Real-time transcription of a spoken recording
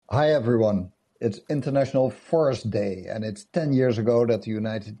Hi, everyone. It's International Forest Day, and it's 10 years ago that the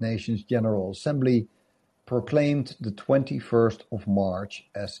United Nations General Assembly proclaimed the 21st of March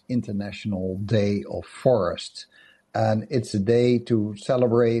as International Day of Forests. And it's a day to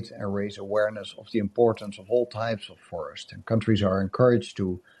celebrate and raise awareness of the importance of all types of forest. And countries are encouraged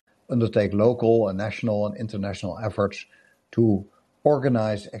to undertake local and national and international efforts to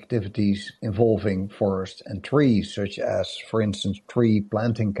organize activities involving forests and trees, such as, for instance, tree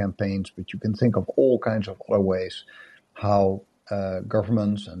planting campaigns, but you can think of all kinds of other ways how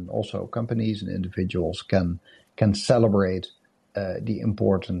governments and also companies and individuals can celebrate the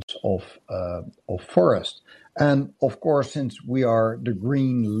importance of forest. And of course, since we are the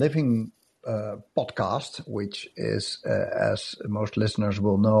Green Living podcast, which is, as most listeners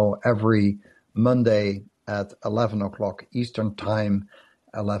will know, every Monday at 11 o'clock Eastern Time,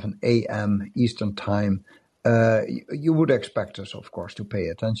 11 a.m. Eastern Time, you would expect us, of course, to pay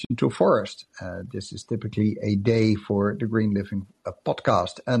attention to forest. This is typically a day for the Green Living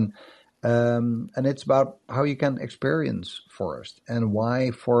podcast. And it's about how you can experience forest and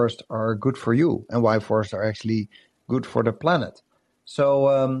why forests are good for you and why forests are actually good for the planet.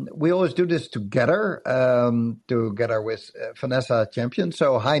 So we always do this together with Vanessa Champion.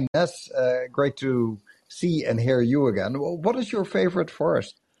 So hi, Ness. Great to see and hear you again. Well, what is your favorite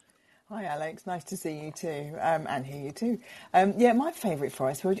forest? Hi, Alex. Nice to see you too, and hear you too. Yeah, my favourite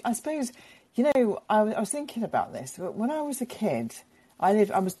forest. Well, I suppose, I was thinking about this. When I was a kid, I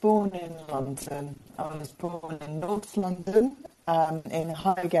was born in London. I was born in North London, in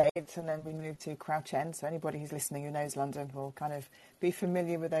Highgate, and then we moved to Crouch End. So anybody who's listening who knows London will kind of be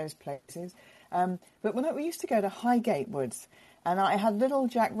familiar with those places. But we used to go to Highgate Woods. And I had little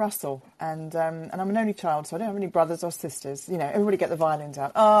Jack Russell, and I'm an only child, so I don't have any brothers or sisters. Everybody get the violins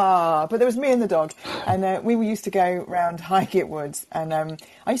out. But there was me and the dog, and we used to go round Highgate Woods, and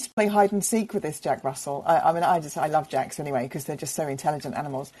I used to play hide and seek with this Jack Russell. I love Jacks anyway because they're just so intelligent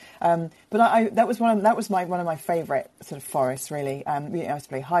animals. But that was one of my favourite sort of forests really. I used to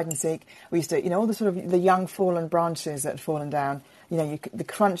play hide and seek. We used to, all the sort of the young fallen branches that had fallen down. The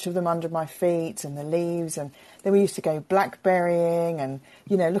crunch of them under my feet and the leaves. And then we used to go blackberrying and,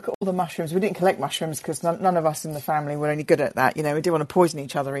 look at all the mushrooms. We didn't collect mushrooms because none of us in the family were any good at that. We didn't want to poison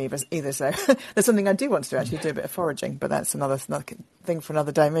each other either. So there's something I do want to do, actually, do a bit of foraging. But that's another thing for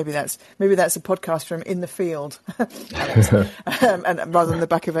another day. Maybe that's a podcast from In the Field, and rather than the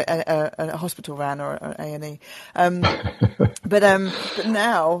back of a hospital van or an A&E. But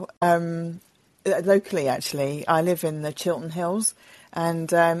now... locally, actually, I live in the Chiltern Hills,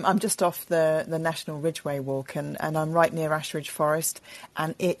 and I'm just off the National Ridgeway Walk, and I'm right near Ashridge Forest,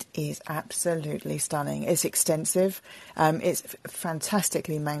 and it is absolutely stunning. It's extensive, it's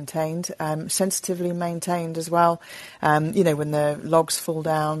fantastically maintained, sensitively maintained as well. When the logs fall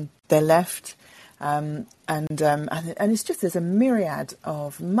down, they're left. And it's just, there's a myriad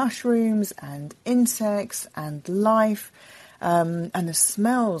of mushrooms and insects and life. And the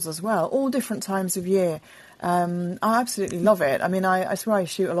smells as well, all different times of year. I absolutely love it. I mean, I swear I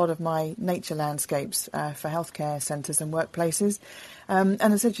shoot a lot of my nature landscapes for healthcare centres and workplaces. And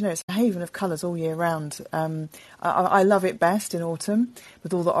I said, it's a haven of colours all year round. I love it best in autumn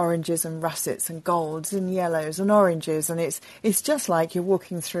with all the oranges and russets and golds and yellows and oranges, and it's just like you're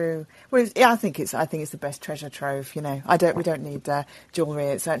walking through. Well, I think it's the best treasure trove. We don't need jewellery.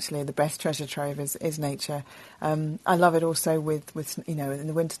 It's actually the best treasure trove is nature. I love it also with in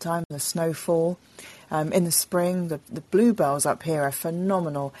the winter time the snowfall. In the spring, the bluebells up here are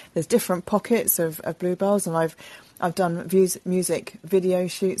phenomenal. There's different pockets of bluebells, and I've done music video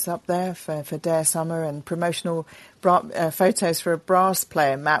shoots up there for Dare Summer and promotional photos for a brass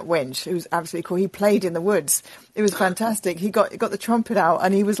player, Matt Winch, who was absolutely cool. He played in the woods. It was fantastic. He got the trumpet out,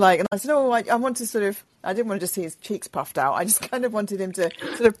 and he was like, and I said, I want to I didn't want to just see his cheeks puffed out. I just kind of wanted him to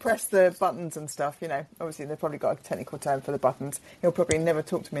sort of press the buttons and stuff, Obviously, they've probably got a technical term for the buttons. He'll probably never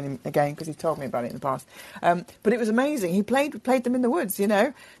talk to me again because he told me about it in the past. But it was amazing. He played them in the woods,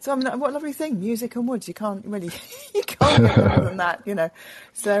 So, what a lovely thing. Music and woods. You can't get more than that,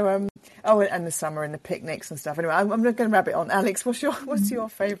 So, and the summer and the picnics and stuff. Anyway, I'm not going to rabbit on. Alex, what's your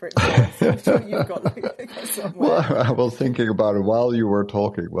favourite forest? I'm sure you've got somewhere. Well, I was thinking about it while you were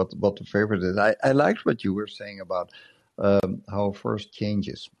talking, what the favourite is. I liked what you were saying about how forest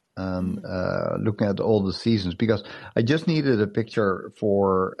changes and looking at all the seasons, because I just needed a picture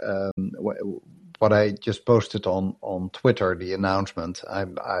for what I just posted on Twitter, the announcement.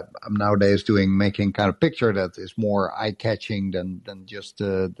 I'm nowadays making kind of picture that is more eye-catching than just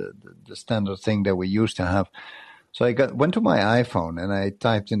the standard thing that we used to have. So I went to my iPhone and I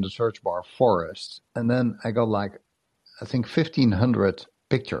typed in the search bar forest, and then I got I think 1,500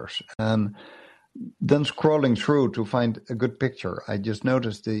 pictures. And then scrolling through to find a good picture, I just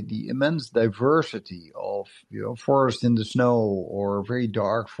noticed the immense diversity of forest in the snow, or very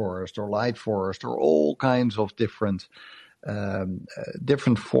dark forest, or light forest, or all kinds of different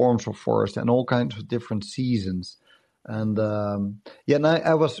forms of forest, and all kinds of different seasons. And and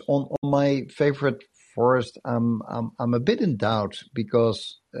I was on my favorite forest. I'm a bit in doubt,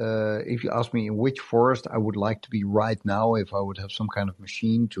 because if you ask me in which forest I would like to be right now, if I would have some kind of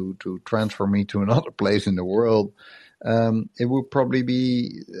machine to transfer me to another place in the world, it would probably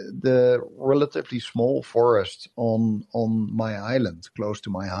be the relatively small forest on my island close to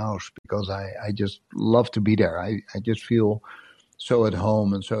my house, because I just love to be there. I just feel so at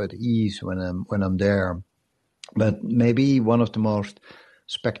home and so at ease when I'm there. But maybe one of the most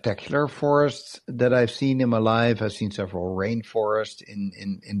spectacular forests that I've seen in my life, I've seen several rainforests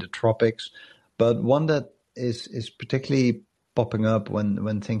in the tropics, but one that is particularly popping up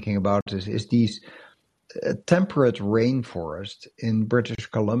when thinking about this is these temperate rainforest in British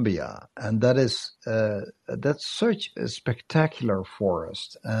Columbia. And that's such a spectacular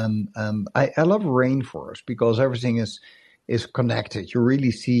forest. And I love rainforest because everything is connected. You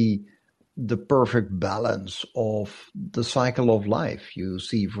really see the perfect balance of the cycle of life. You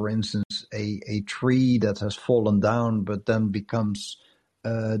see, for instance, a tree that has fallen down but then becomes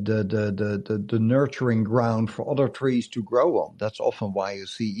the nurturing ground for other trees to grow on. That's often why you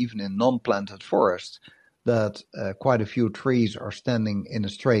see, even in non-planted forests, that quite a few trees are standing in a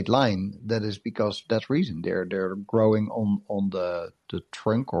straight line. That is because that reason they're growing on the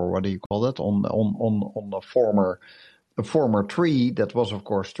trunk, or what do you call it, on a former tree that was, of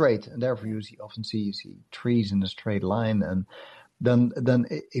course, straight, and therefore you often see trees in a straight line. And then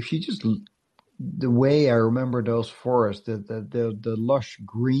if you just, the way I remember those forests, the lush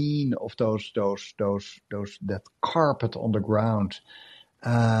green of those that carpet on the ground,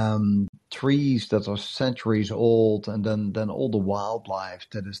 trees that are centuries old, and then all the wildlife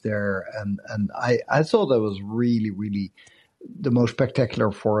that is there, and I thought that was really, really the most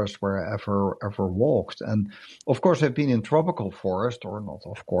spectacular forest where I ever walked. And of course, I've been in tropical forest, or not,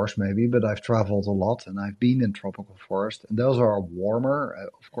 of course, maybe, but I've traveled a lot and I've been in tropical forest, and those are warmer,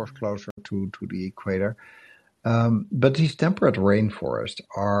 of course, closer to the equator. But these temperate rainforests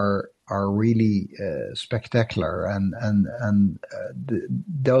are really spectacular, and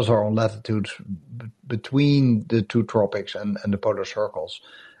those are on latitudes between the two tropics and the polar circles.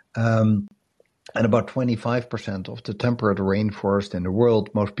 And about 25% of the temperate rainforest in the world,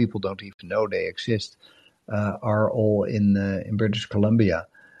 most people don't even know they exist, are all in British Columbia.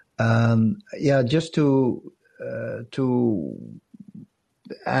 Just to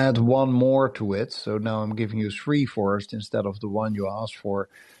add one more to it, so now I'm giving you 3 forests instead of the one you asked for.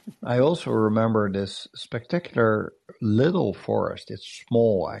 I also remember this spectacular little forest. It's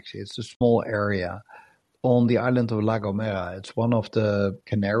small, actually. It's a small area on the island of La Gomera. It's one of the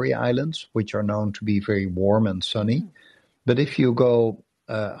Canary Islands, which are known to be very warm and sunny. But if you go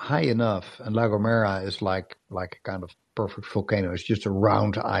high enough, and La Gomera is like a kind of perfect volcano. It's just a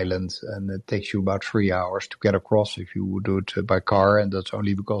round island, and it takes you about 3 hours to get across if you would do it by car, and that's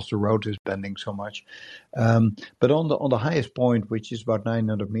only because the road is bending so much. But on the highest point, which is about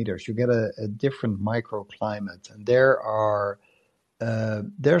 900 meters, you get a different microclimate, and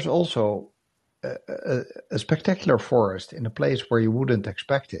there's also a spectacular forest in a place where you wouldn't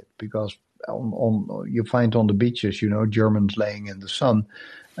expect it, because you find on the beaches, Germans laying in the sun,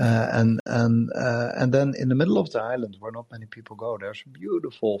 and then in the middle of the island where not many people go, there's a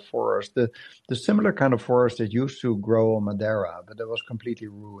beautiful forest, the similar kind of forest that used to grow on Madeira, but it was completely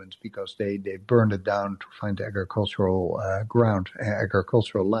ruined because they burned it down to find agricultural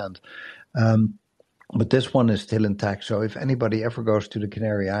land. But this one is still intact. So if anybody ever goes to the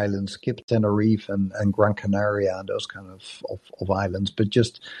Canary Islands, skip Tenerife and Gran Canaria and those kind of islands, but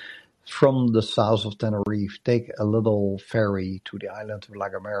just from the south of Tenerife, take a little ferry to the island of La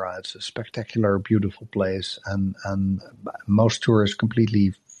Gomera. It's a spectacular, beautiful place, and most tourists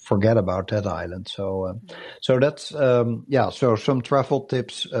completely forget about that island. So that's So some travel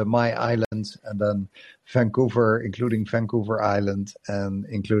tips: my island, and then Vancouver, including Vancouver Island and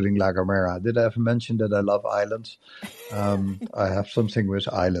including La Gomera. Did I ever mention that I love islands? I have something with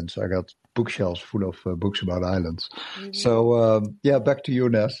islands. I got bookshelves full of books about islands. So back to you,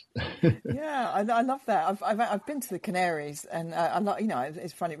 Ness. Yeah, I love that. I've been to the Canaries, and I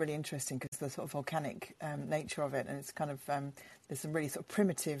find it really interesting because the sort of volcanic nature of it, and it's kind of there's some really sort of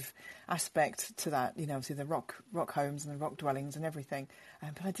primitive aspect to that, obviously the rock homes and the rock dwellings and everything.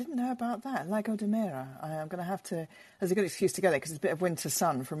 But I didn't know about that, Lago de Mera. I'm going to have to, there's a good excuse to go there because it's a bit of winter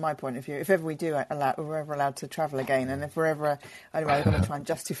sun from my point of view. If ever we're ever allowed to travel again, and if we're ever, anyway, I'm going to try and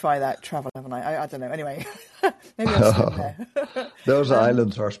justify that travel, haven't I? I don't know. Anyway, maybe I'll stop there. Those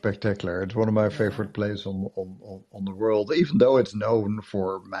islands are spectacular. It's one of my favorite places on the world, even though it's known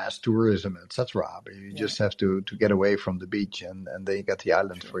for mass tourism, etc. But you just have to get away from the beach, and then you get the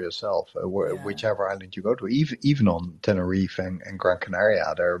island for yourself, whichever island you go to. Even on Tenerife and Gran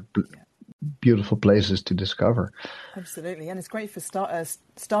Canaria, there are beautiful places to discover. Absolutely, and it's great for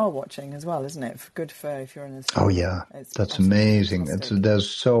star watching as well, isn't it? Good for if you're in the star. Oh yeah, that's amazing. There's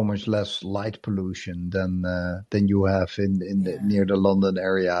so much less light pollution than you have near the London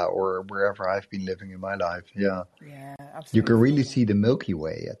area or wherever I've been living in my life. Yeah, absolutely. You can really see the Milky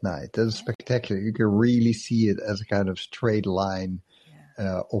Way at night. That's spectacular. You can really see it as a kind of straight line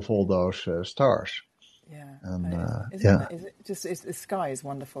of all those stars. Yeah, and the sky is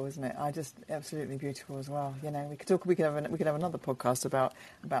wonderful, isn't it? Absolutely beautiful as well. We could have another podcast about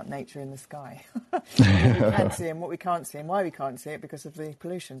nature in the sky. What we can see and what we can't see, and why we can't see it because of the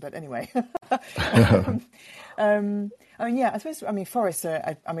pollution. But anyway, I suppose forests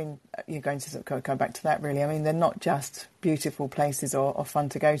are. You're going to sort of go back to that, really. They're not just beautiful places or fun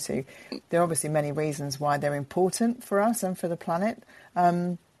to go to. There are obviously many reasons why they're important for us and for the planet.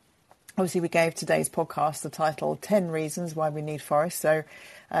 Obviously, we gave today's podcast the title 10 Reasons Why We Need Forests. So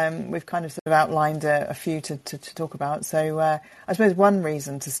we've kind of sort of outlined a few to talk about. So I suppose one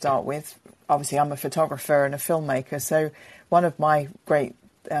reason to start with, obviously I'm a photographer and a filmmaker. So one of my great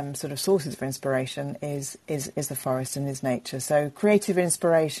sort of sources for inspiration is the forest and is nature. So creative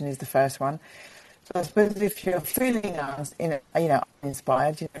inspiration is the first one. So I suppose if you're feeling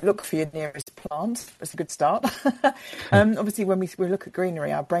inspired, look for your nearest plant. That's a good start. Obviously, when we look at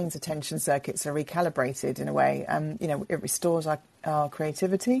greenery, our brain's attention circuits are recalibrated in a way. It restores our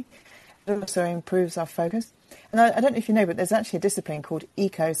creativity. It also improves our focus. And I don't know if you know, but there's actually a discipline called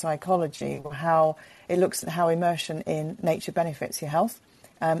eco-psychology, how it looks at how immersion in nature benefits your health.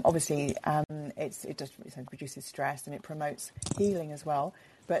 Obviously, it reduces stress and it promotes healing as well.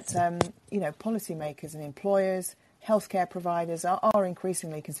 But, policymakers and employers, healthcare providers are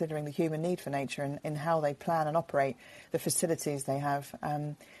increasingly considering the human need for nature in how they plan and operate the facilities they have.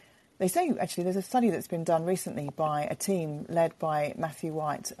 They say, actually, there's a study that's been done recently by a team led by Matthew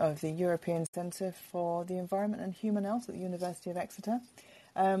White of the European Centre for the Environment and Human Health at the University of Exeter.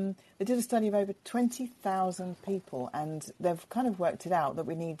 They did a study of over 20,000 people, and they've kind of worked it out that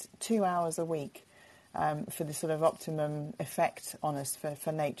we need 2 hours a week for the sort of optimum effect on us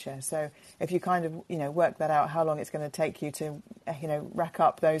for nature. So if you kind of, work that out, how long it's going to take you to, rack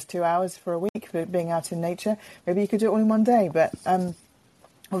up those 2 hours for a week for being out in nature, maybe you could do it all in one day. But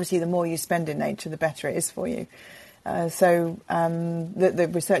obviously the more you spend in nature, the better it is for you. The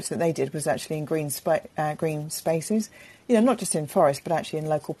research that they did was actually in green spaces, not just in forests, but actually in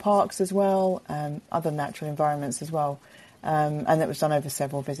local parks as well, other natural environments as well. And that was done over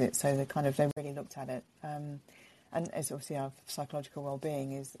several visits, so they really looked at it. And as obviously our psychological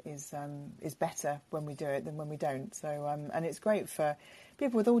well-being is better when we do it than when we don't. So and it's great for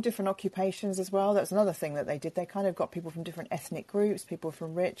people with all different occupations as well. That's another thing that they did. They kind of got people from different ethnic groups, people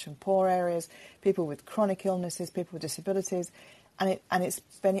from rich and poor areas, people with chronic illnesses, people with disabilities, and it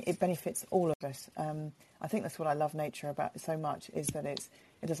benefits all of us. I think that's what I love nature about so much, is that it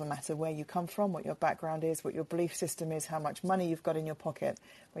doesn't matter where you come from, what your background is, what your belief system is, how much money you've got in your pocket.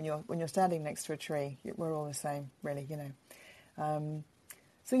 When you're standing next to a tree, we're all the same, really, So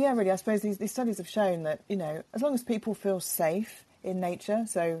yeah, really, I suppose these studies have shown that, as long as people feel safe in nature,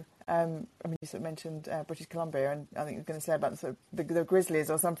 so you sort of mentioned British Columbia, and I think you're going to say about the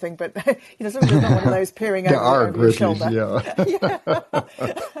grizzlies or something, but as long as there's not one of those peering over your shoulder.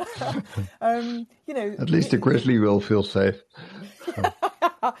 At least the grizzly will feel safe.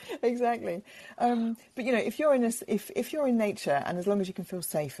 Exactly. But if you're in nature, and as long as you can feel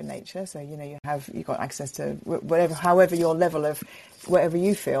safe in nature, so you've got access to however your level of whatever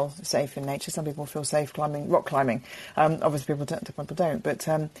you feel safe in nature. Some people feel safe rock climbing. Obviously, people don't. But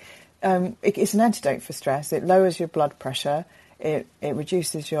it's an antidote for stress. It lowers your blood pressure. It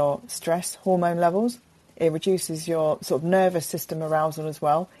reduces your stress hormone levels. It reduces your sort of nervous system arousal as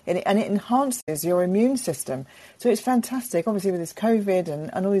well. And it enhances your immune system. So it's fantastic, obviously, with this COVID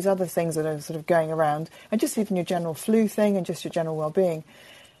and all these other things that are sort of going around, and just even your general flu thing and just your general well-being.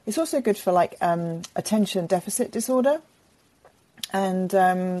 It's also good for attention deficit disorder. And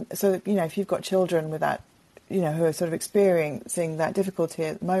so, if you've got children with that, who are sort of experiencing that difficulty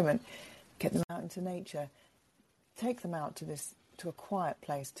at the moment, get them out into nature. Take them out to this to a quiet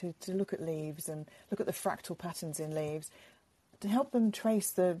place to look at leaves and look at the fractal patterns in leaves, to help them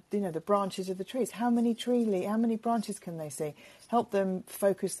trace the branches of the trees. How many branches can they see? Help them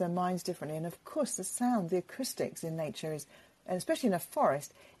focus their minds differently. And of course, the sound, the acoustics in nature is, and especially in a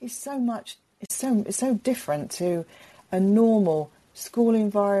forest, is so different to a normal school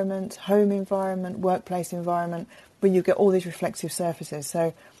environment, home environment, workplace environment, where you get all these reflective surfaces.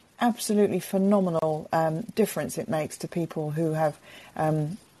 So absolutely phenomenal difference it makes to people who have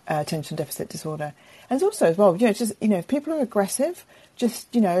attention deficit disorder. And it's also as well, if people are aggressive, as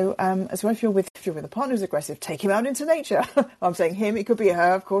well, if you're with a partner who's aggressive, take him out into nature. I'm saying him, it could be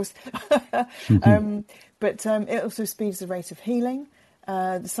her, of course. But it also speeds the rate of healing.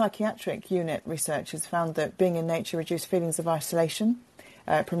 The psychiatric unit research has found that being in nature reduced feelings of isolation,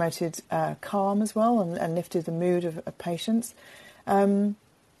 promoted calm as well, and lifted the mood of patients.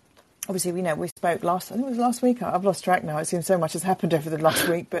 Obviously, we spoke last week. I've lost track now. It seems so much has happened over the last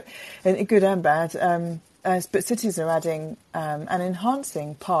week, but in good and bad. But cities are adding and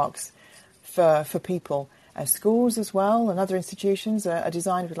enhancing parks for people. Schools as well and other institutions are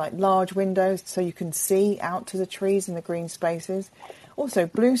designed with like large windows so you can see out to the trees and the green spaces. Also,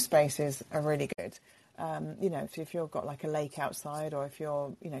 blue spaces are really good. If you've got like a lake outside, or if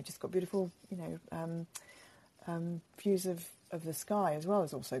you're just got beautiful views of the sky as well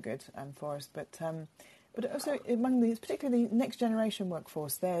is also good for us. But also among these, particularly the next generation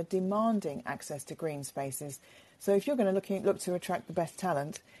workforce, they're demanding access to green spaces. So if you're going to look to attract the best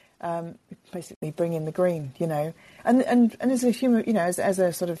talent, basically bring in the green, and as a human, as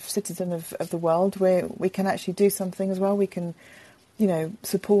a sort of citizen of the world, where we can actually do something as well. We can,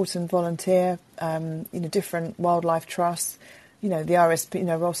 support and volunteer, different wildlife trusts, the RSP,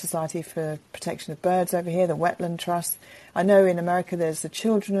 Royal Society for Protection of Birds over here, the Wetland Trust. I know in America there's the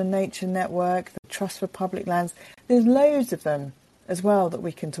Children and Nature Network, the Trust for Public Lands. There's loads of them as well that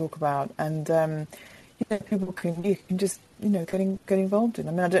we can talk about, and people can just get involved in.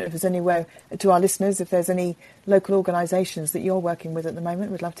 I mean, I don't know if there's anywhere to our listeners, if there's any local organisations that you're working with at the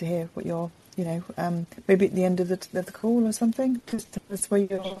moment. We'd love to hear what you're, maybe at the end of the call or something. Just tell us where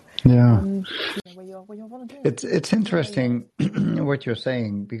you're, where you're volunteering. It's interesting what you're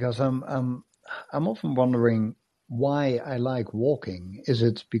saying, because I'm often wondering why I like walking. Is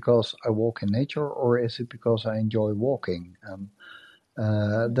it because I walk in nature, or is it because I enjoy walking?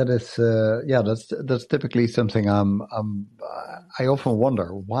 That's typically something I often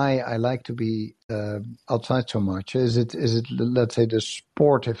wonder why I like to be outside so much. Is it let's say the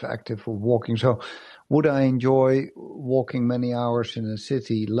sportive active of walking? So would I enjoy walking many hours in a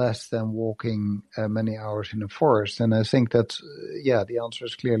city less than walking many hours in a forest? And I think that the answer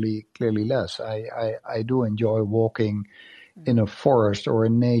is clearly less. I do enjoy walking in a forest or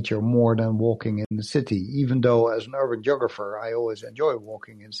in nature more than walking in the city, even though as an urban geographer I always enjoy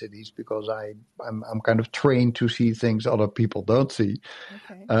walking in cities, because I'm kind of trained to see things other people don't see.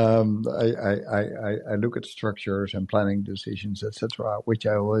 Okay. I look at structures and planning decisions, etc., which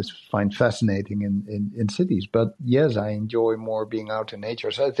I always find fascinating in cities. But yes, I enjoy more being out in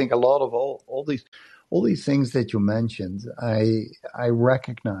nature. So I think a lot of all these things that you mentioned, I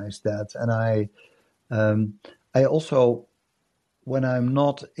recognize that, and I also, when I'm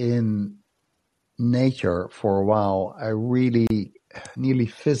not in nature for a while, I really nearly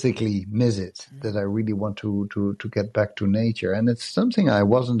physically miss it, that I really want to get back to nature. And it's something I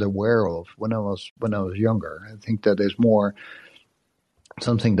wasn't aware of when I was younger. I think that is more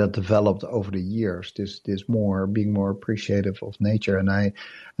something that developed over the years, this more being more appreciative of nature. And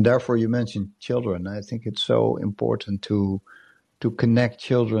therefore you mentioned children. I think it's so important to connect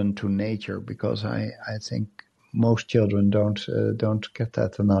children to nature, because I think most children don't get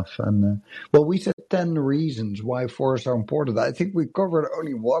that enough. And we said 10 reasons why forests are important. I think we covered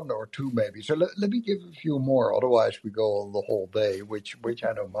only one or two, maybe. So let me give a few more. Otherwise, we go the whole day, which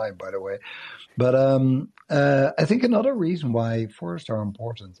I don't mind, by the way. But I think another reason why forests are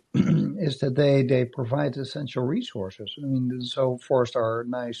important is that they provide essential resources. I mean, so forests are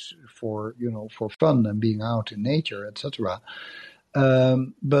nice for fun and being out in nature, etc.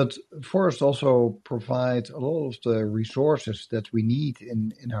 But forests also provide a lot of the resources that we need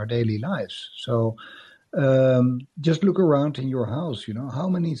in our daily lives. So just look around in your house, how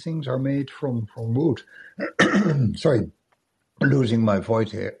many things are made from wood. Sorry, losing my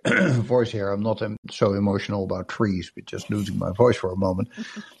voice here. I'm not so emotional about trees, but just losing my voice for a moment.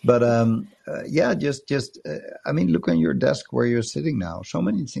 But I mean, look on your desk where you're sitting now. So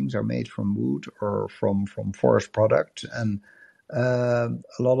many things are made from wood or from forest products, and a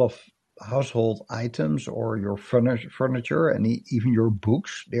lot of household items or your furniture and even your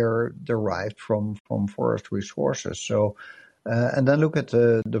books, they're derived from forest resources. So And then look at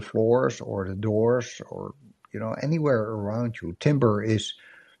the floors or the doors or, anywhere around you. Timber is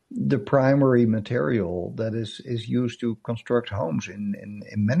the primary material that is used to construct homes in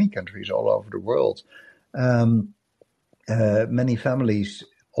many countries all over the world. Many families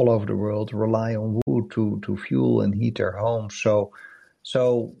all over the world rely on wood to fuel and heat their homes.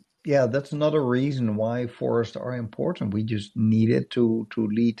 So yeah, that's another reason why forests are important. We just need it to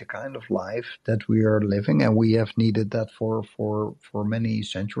lead the kind of life that we are living, and we have needed that for many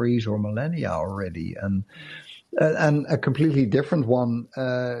centuries or millennia already. And a completely different one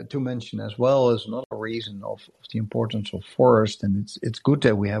to mention as well is another reason of the importance of forest. And it's good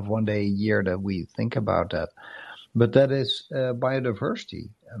that we have one day a year that we think about that. But that is biodiversity.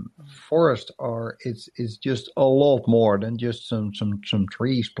 Forests it's just a lot more than just some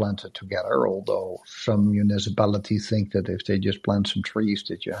trees planted together. Although some municipalities think that if they just plant some trees,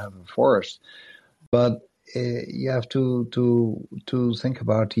 that you have a forest. But you have to think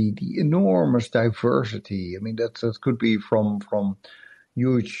about the enormous diversity. I mean, that could be from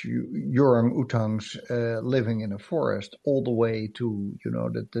huge orang-utans living in a forest, all the way to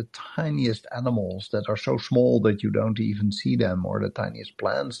the tiniest animals that are so small that you don't even see them, or the tiniest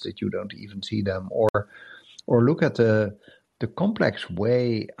plants that you don't even see them, or look at the complex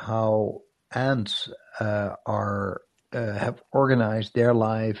way how ants have organized their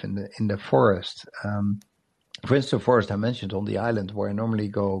life in the forest. For instance, the forest I mentioned on the island where I normally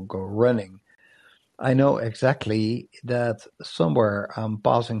go running, I know exactly that somewhere I'm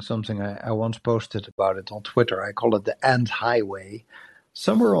passing something. I once posted about it on Twitter. I call it the Ant Highway.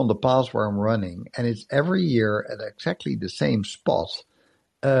 Somewhere on the path where I'm running, and it's every year at exactly the same spot.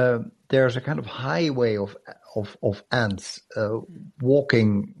 There's a kind of highway of ants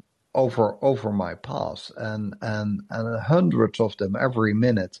walking over my path, and hundreds of them every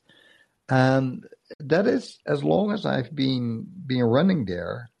minute. And that is as long as I've been running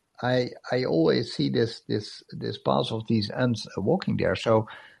there. I always see this path of these ants walking there. So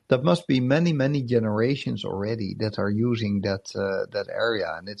that must be many generations already that are using that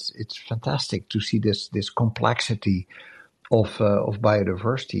area, and it's fantastic to see this complexity of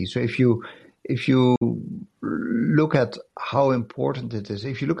biodiversity. So if you look at how important it is,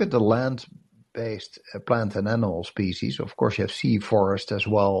 if you look at the land-based plant and animal species, of course you have sea forest as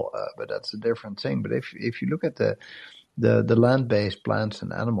well, but that's a different thing. But if you look at the land-based plants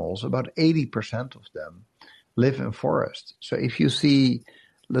and animals, about 80% of them live in forest. So if you see,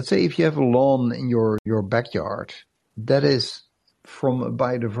 let's say if you have a lawn in your backyard, that is from a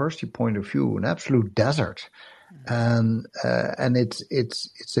biodiversity point of view an absolute desert. And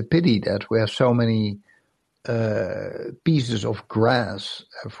it's a pity that we have so many pieces of grass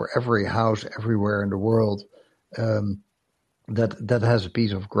for every house everywhere in the world, that has a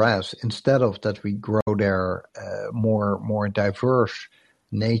piece of grass, instead of that we grow there more diverse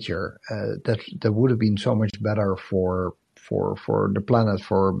nature. That would have been so much better for the planet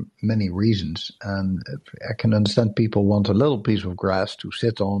for many reasons. And I can understand people want a little piece of grass to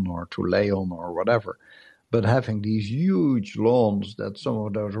sit on or to lay on or whatever. But having these huge lawns that some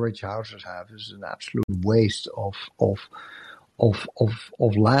of those rich houses have is an absolute waste of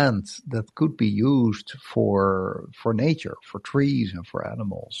land that could be used for nature, for trees and for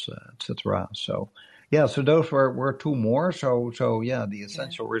animals, etc. So yeah, so those were two more. So yeah, the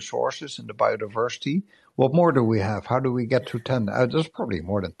essential resources and the biodiversity. What more do we have? How do we get to 10? There's probably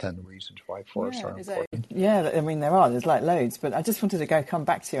more than 10 reasons why forests are important. Yeah, I mean there's like loads, but I just wanted to come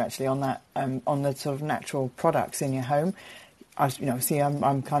back to you actually on that, on the sort of natural products in your home. I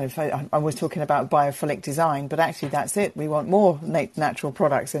was talking about biophilic design, but actually that's it. We want more natural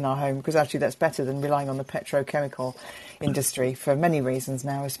products in our home, because actually that's better than relying on the petrochemical industry for many reasons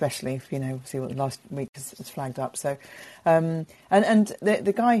now, especially if, see what the last week has flagged up. So, and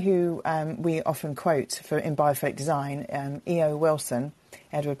the guy who we often quote in biophilic design,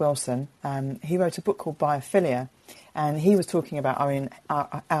 Edward Wilson, he wrote a book called Biophilia. And he was talking about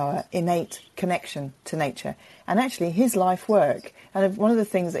our innate connection to nature. And actually his life work, and one of the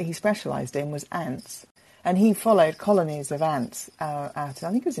things that he specialised in was ants. And he followed colonies of ants out, I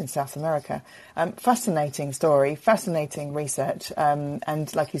think it was in South America. Fascinating story, fascinating research.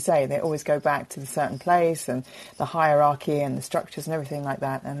 And like you say, they always go back to the certain place and the hierarchy and the structures and everything like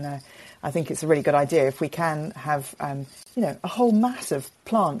that. And I think it's a really good idea if we can have, a whole mass of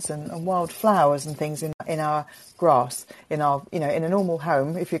plants and wild flowers and things in our grass, in our, in a normal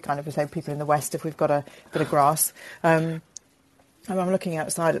home. If you kind of say people in the West, if we've got a bit of grass, I'm looking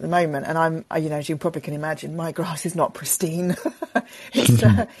outside at the moment, and as you probably can imagine, my grass is not pristine.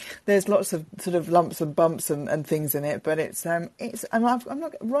 There's lots of sort of lumps and bumps and things in it, but I'm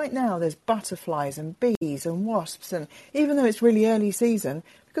not right now. There's butterflies and bees and wasps, and even though it's really early season,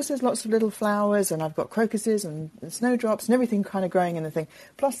 because there's lots of little flowers, and I've got crocuses and snowdrops and everything kind of growing in the thing.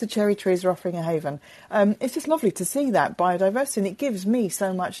 Plus the cherry trees are offering a haven. It's just lovely to see that biodiversity, and it gives me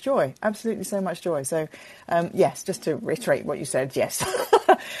so much joy, absolutely so much joy. So, yes, just to reiterate what you said, yes.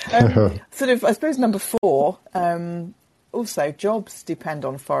 Sort of, I suppose, number 4. Also, jobs depend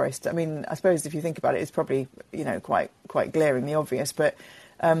on forest. I mean, I suppose if you think about it, it's probably quite glaringly obvious, but.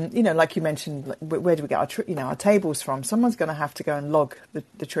 Like you mentioned, where do we get our tables from? Someone's going to have to go and log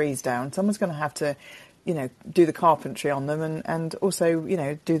the trees down. Someone's going to have to, do the carpentry on them, and also,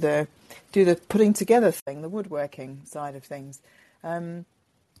 do the putting together thing, the woodworking side of things. But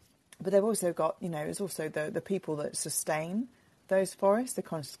they've also got, there's also the people that sustain those forests, the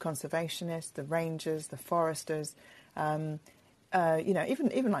conservationists, the rangers, the foresters.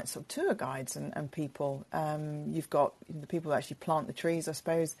 Even like sort of tour guides and people. You've got the people who actually plant the trees, I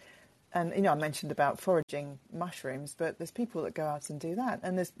suppose. And, I mentioned about foraging mushrooms, but there's people that go out and do that.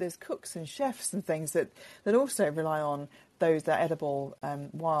 And there's cooks and chefs and things that also rely on that edible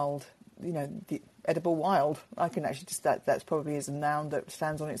wild, the edible wild. I can actually that's probably is a noun that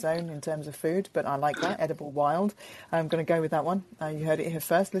stands on its own in terms of food, but I like that, edible wild. I'm going to go with that one. You heard it here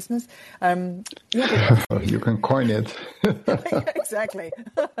first, listeners. You can coin it. Exactly.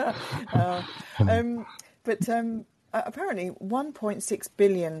 Apparently 1.6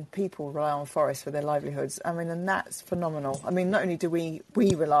 billion people rely on forests for their livelihoods. I mean, and that's phenomenal. I mean, not only do we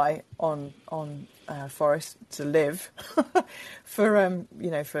rely on forests to live for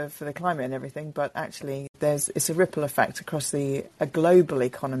the climate and everything, but actually it's a ripple effect across a global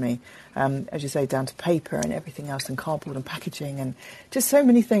economy, as you say, down to paper and everything else, and cardboard and packaging, and just so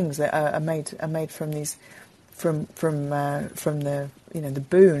many things that are made from these from the the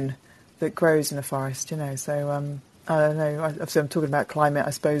boon that grows in a forest. So I don't know. I'm talking about climate.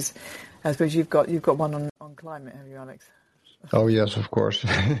 I suppose you've got one on climate, have you, Alex? Oh yes, of course.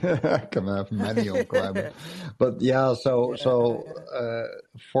 I can have many on climate, but yeah.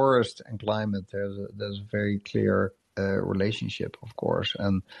 Forest and climate, there's a very clear relationship, of course.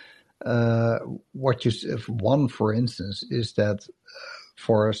 And one, for instance, is that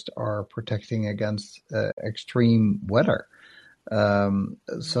forests are protecting against extreme weather.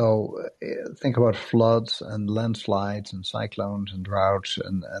 So think about floods and landslides and cyclones and droughts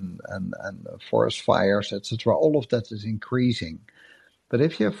and forest fires, etc. All of that is increasing. But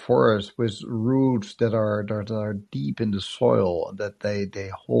if you have forests with roots that are deep in the soil, that they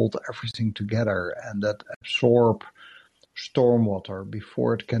hold everything together and that absorb stormwater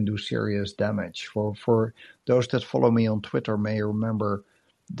before it can do serious damage. For those that follow me on Twitter may remember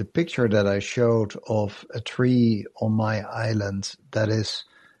the picture that I showed of a tree on my island that is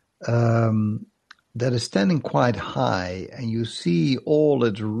standing quite high, and you see all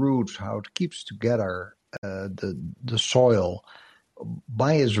its roots, how it keeps together the soil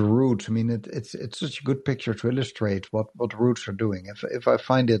by its roots. I mean, it's such a good picture to illustrate what roots are doing. If I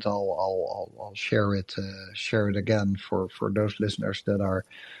find it, I'll share it again for those listeners that are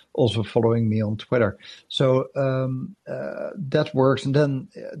also following me on Twitter. So that works. And then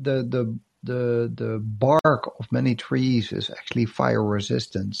the bark of many trees is actually fire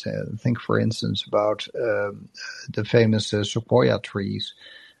resistant. Think, for instance, about the famous sequoia trees.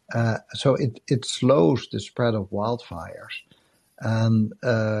 So it slows the spread of wildfires. And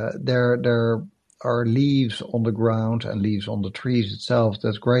there are leaves on the ground and leaves on the trees itself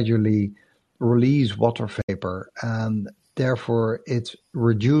that gradually release water vapor, and therefore it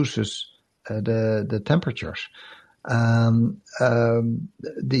reduces the temperatures. The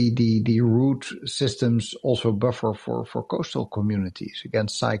root systems also buffer for coastal communities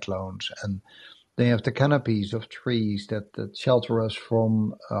against cyclones, and they have the canopies of trees that shelter us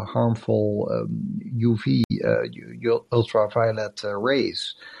from harmful UV, ultraviolet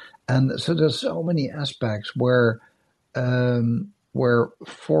rays. And so there's so many aspects where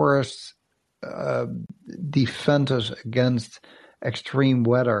forests defend us against extreme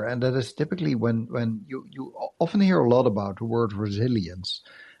weather. And that is typically when you often hear a lot about the word resilience.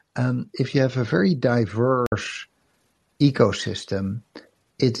 And if you have a very diverse ecosystem,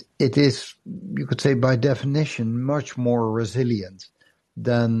 it is, you could say, by definition, much more resilient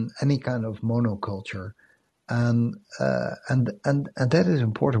than any kind of monoculture. And that is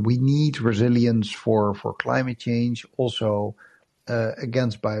important. We need resilience for climate change, also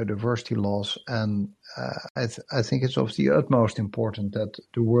against biodiversity loss. And I think it's of the utmost important that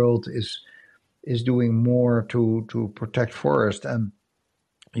the world is is doing more to protect forest. And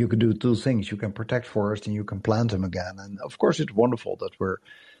you can do two things. You can protect forest and you can plant them again. And of course, it's wonderful that we're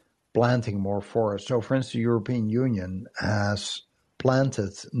planting more forests. So, for instance, the European Union has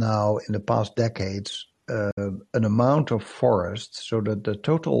planted now in the past decades an amount of forests so that the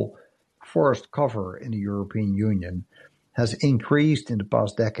total forest cover in the European Union has increased in the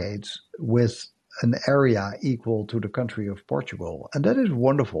past decades with an area equal to the country of Portugal. And that is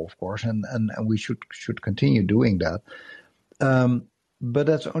wonderful, of course, and we should continue doing that. But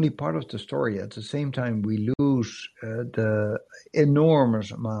that's only part of the story. At the same time, we lose the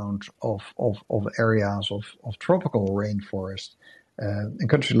enormous amount of areas of tropical rainforest in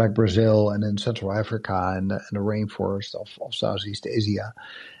countries like Brazil and in Central Africa and the rainforest of Southeast Asia.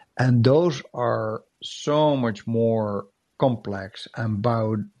 And those are so much more complex and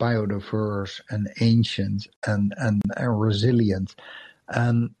biodiverse and ancient and resilient.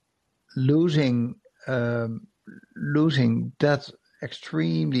 And losing that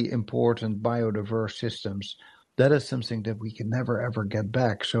extremely important biodiverse systems, that is something that we can never ever get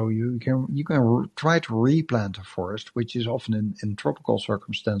back. So you can try to replant a forest, which is often in tropical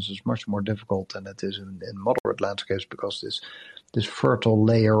circumstances much more difficult than it is in moderate landscapes, because this fertile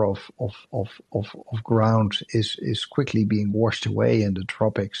layer of ground is quickly being washed away in the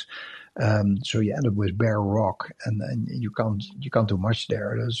tropics. So you end up with bare rock, and you can't do much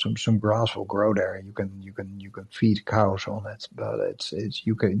there. There's some grass will grow there. You can feed cows on it, but it's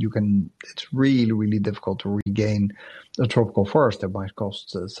really, really difficult to regain a tropical forest. That might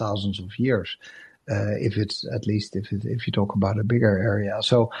cost thousands of years. If you talk about a bigger area.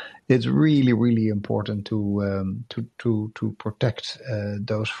 So it's really, really important to protect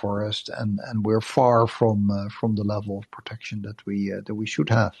those forests, and we're far from the level of protection that we should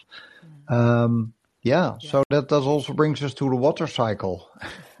have. So that does also brings us to the water cycle.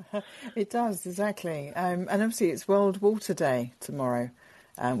 It does, exactly. And obviously it's World Water Day tomorrow,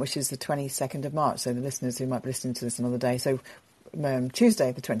 which is the 22nd of March. So the listeners who might be listening to this another day. So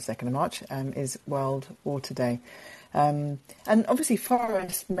Tuesday, the 22nd of March, is World Water Day. And obviously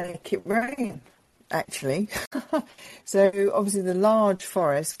forests make it rain, actually. So obviously the large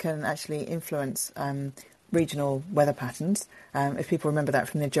forest can actually influence regional weather patterns, if people remember that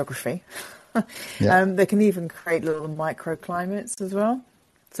from their geography. They can even create little microclimates as well.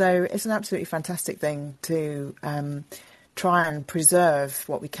 So it's an absolutely fantastic thing to try and preserve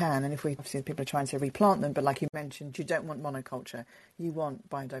what we can. And if obviously people are trying to replant them, but like you mentioned, you don't want monoculture. You want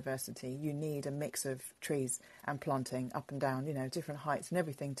biodiversity. You need a mix of trees and planting up and down, different heights and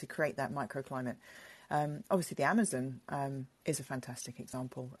everything to create that microclimate. Obviously, the Amazon is a fantastic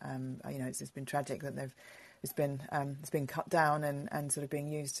example. It's been tragic that it's been cut down and sort of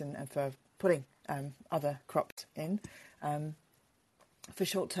being used and for putting other crops in for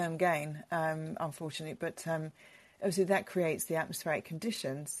short-term gain, unfortunately. But obviously, that creates the atmospheric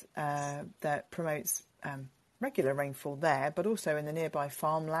conditions that promotes regular rainfall there, but also in the nearby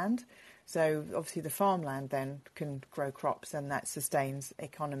farmland. So obviously, the farmland then can grow crops, and that sustains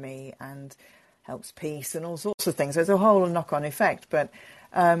economy and helps peace and all sorts of things. There's a whole knock-on effect, but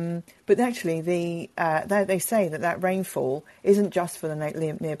actually they say that rainfall isn't just for the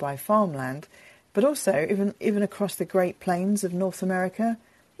nearby farmland, but also even across the Great Plains of North America.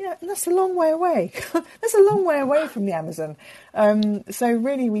 And that's a long way away. That's a long way away from the Amazon. So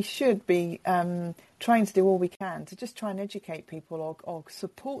really we should be trying to do all we can to just try and educate people or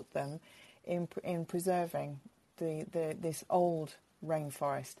support them in preserving this old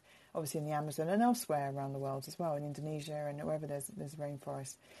rainforest. Obviously in the Amazon and elsewhere around the world as well, in Indonesia and wherever there's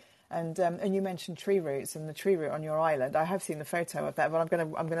rainforest. And you mentioned tree roots, and the tree root on your island. I have seen the photo of that, but I'm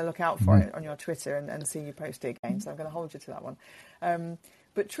gonna look out for it on your Twitter and see you post it again. So I'm going to hold you to that one.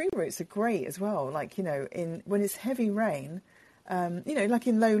 But tree roots are great as well. Like when it's heavy rain, like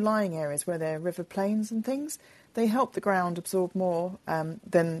in low-lying areas where there are river plains and things, they help the ground absorb more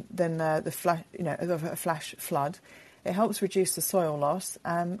than a flash flood. It helps reduce the soil loss,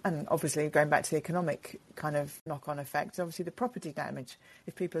 and obviously going back to the economic kind of knock-on effect, obviously the property damage.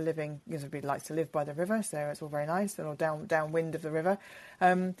 If people are living, everybody likes to live by the river, so it's all very nice, or downwind of the river.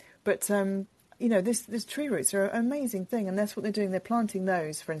 This tree roots are an amazing thing, and that's what they're doing. They're planting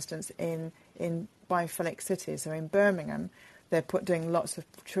those, for instance, in biophilic cities. So in Birmingham, they're doing lots of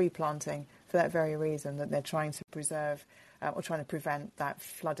tree planting for that very reason, that they're trying to preserve or trying to prevent that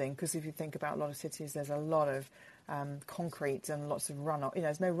flooding. Because if you think about a lot of cities, there's a lot of concrete and lots of runoff.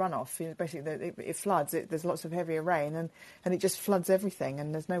 There's no runoff. Basically, it floods. There's lots of heavier rain, and it just floods everything,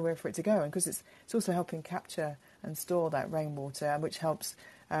 and there's nowhere for it to go. And because it's also helping capture and store that rainwater, which helps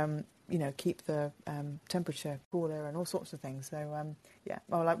keep the temperature cooler and all sorts of things. So yeah,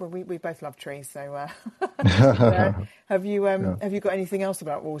 well, like we both love trees. So have you Yeah. have you got anything else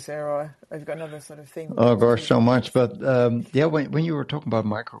about water, or have you got another sort of theme? Oh gosh, so much. But yeah, when you were talking about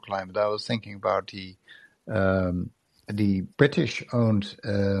microclimate, I was thinking about the British-owned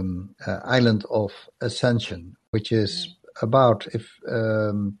island of Ascension, which is about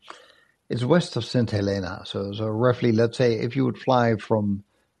it's west of St. Helena. So roughly, let's say, if you would fly from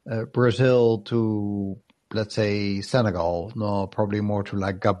Brazil to, let's say, Senegal, no, probably more to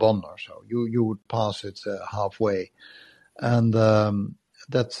like Gabon or so, you would pass it halfway. And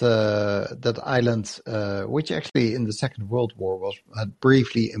that island, which actually in the Second World War had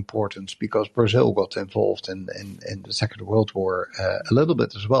briefly importance because Brazil got involved in the Second World War a little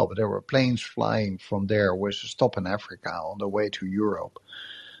bit as well. But there were planes flying from there with a stop in Africa on the way to Europe.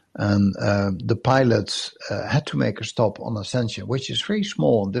 And the pilots had to make a stop on Ascension, which is very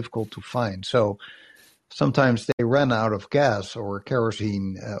small and difficult to find. So sometimes they ran out of gas or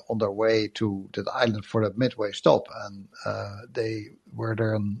kerosene on their way to that island for that midway stop, and they were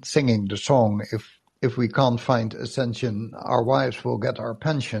then singing the song, if we can't find Ascension, our wives will get our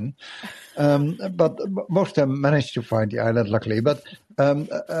pension. But most of them managed to find the island, luckily. But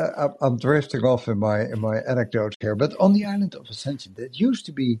I'm drifting off in my anecdotes here. But on the island of Ascension, it used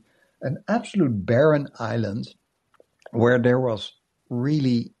to be an absolute barren island where there was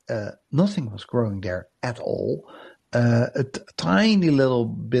really nothing was growing there at all. A tiny little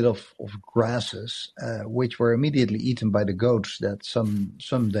bit of grasses, which were immediately eaten by the goats that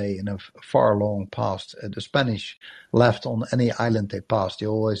someday in a far long past, the Spanish left on any island they passed. They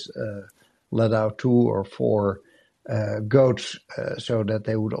always let out 2 or 4 goats so that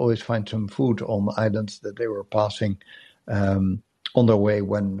they would always find some food on islands that they were passing on their way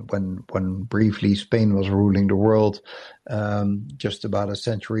when briefly Spain was ruling the world, just about a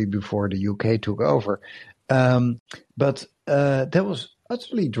century before the UK took over. But that was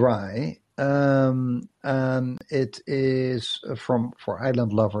utterly dry, and it is for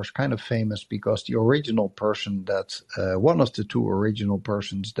island lovers kind of famous because the original person that one of the 2 original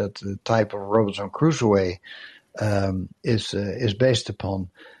persons that the type of Robinson Crusoe is based upon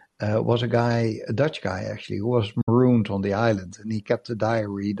was a Dutch guy actually, who was marooned on the island, and he kept a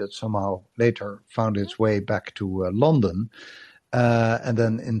diary that somehow later found its way back to London, and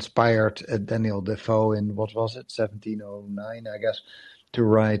then inspired Daniel Defoe in, what was it, 1709, I guess, to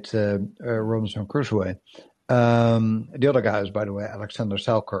write Robinson Crusoe. The other guy is, by the way, Alexander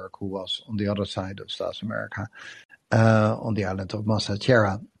Selkirk, who was on the other side of South America, on the island of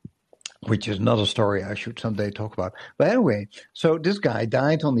Masachera, which is another story I should someday talk about. But anyway, so this guy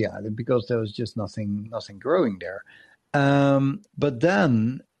died on the island because there was just nothing growing there. But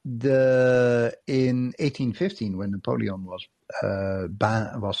then in 1815, when Napoleon was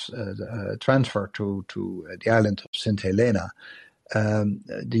transferred to the island of St. Helena,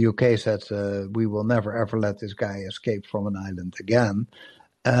 the UK said, we will never ever let this guy escape from an island again.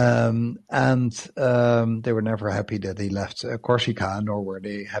 And they were never happy that he left Corsica, nor were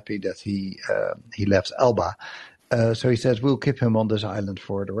they happy that he left Elba. So he says, we'll keep him on this island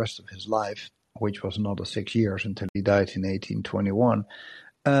for the rest of his life, which was another 6 years until he died in 1821.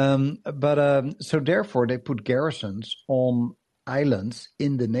 So therefore they put garrisons on islands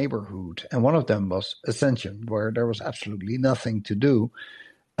in the neighborhood. And one of them was Ascension, where there was absolutely nothing to do.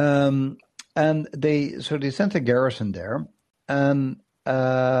 And they sent a garrison there, and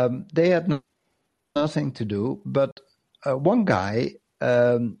they had nothing to do, but one guy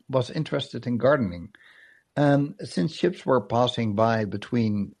was interested in gardening. And since ships were passing by on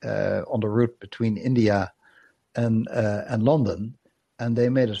the route between India and London, and they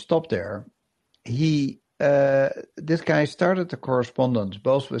made a stop there, this guy started a correspondence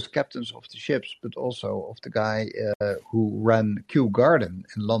both with captains of the ships, but also of the guy who ran Kew Garden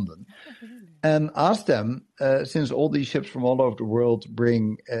in London, and asked them, since all these ships from all over the world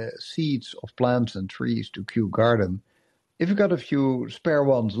bring seeds of plants and trees to Kew Garden, if you've got a few spare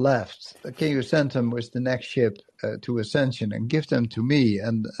ones left, can you send them with the next ship to Ascension and give them to me?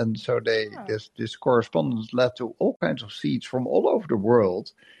 And so this correspondence led to all kinds of seeds from all over the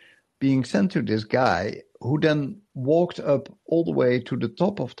world being sent to this guy, who then walked up all the way to the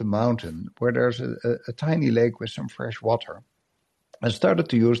top of the mountain where there's a tiny lake with some fresh water, and started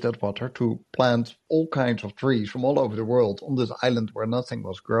to use that water to plant all kinds of trees from all over the world on this island where nothing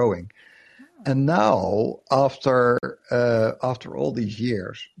was growing. And now, after all these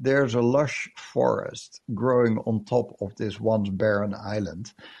years, there's a lush forest growing on top of this once barren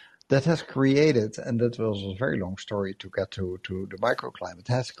island that has created, and that was a very long story to get to the microclimate,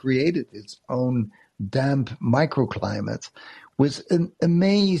 has created its own damp microclimate with an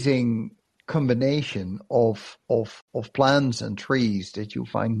amazing combination of plants and trees that you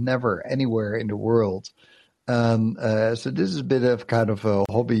find never anywhere in the world. So this is a bit of kind of a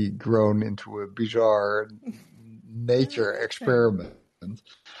hobby grown into a bizarre nature experiment.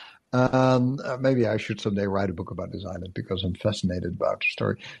 Maybe I should someday write a book about this island because I'm fascinated about the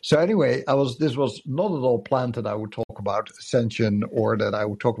story. So anyway, this was not at all planned that I would talk about Ascension, or that I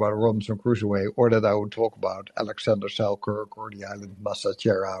would talk about Robinson Crusoe, or that I would talk about Alexander Selkirk, or the island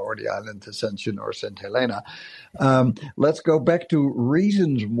Massachera, or the island Ascension, or St. Helena. Let's go back to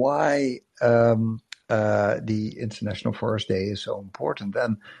reasons why the International Forest Day is so important.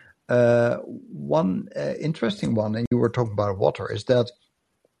 And one interesting one, and you were talking about water, is that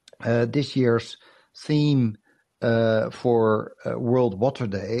this year's theme for World Water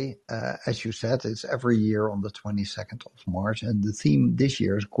Day, as you said, it's every year on the 22nd of March, and the theme this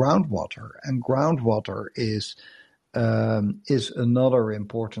year is groundwater. And groundwater is another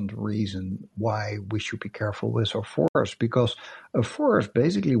important reason why we should be careful with our forests, because a forest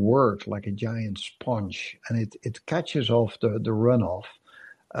basically works like a giant sponge, and it catches off the runoff.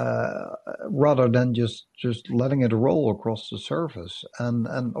 Rather than just letting it roll across the surface. And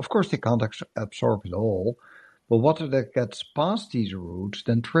of course they can't absorb it all, but water that gets past these roots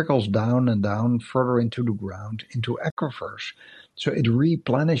then trickles down and down further into the ground, into aquifers. So it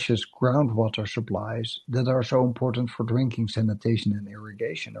replenishes groundwater supplies that are so important for drinking, sanitation, and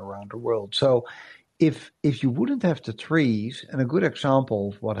irrigation around the world. So if you wouldn't have the trees, and a good example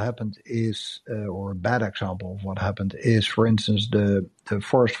of what happened is, or a bad example of what happened is, for instance, the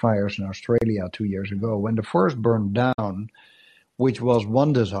forest fires in Australia 2 years ago, when the forest burned down, which was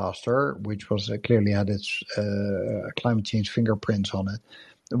one disaster, which was clearly had its climate change fingerprints on it.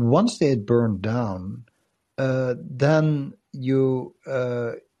 Once they had burned down, then you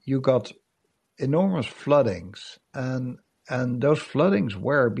got enormous floodings, and those floodings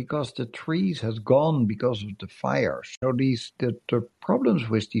were because the trees had gone because of the fires. So the problems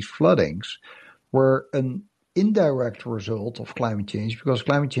with these floodings were an indirect result of climate change, because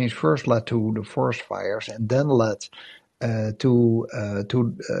climate change first led to the forest fires and then led to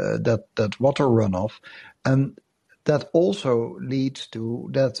that water runoff, and that also leads to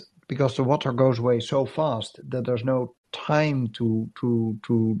that, because the water goes away so fast that there's no time to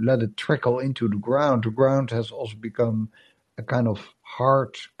let it trickle into the ground. The ground has also become a kind of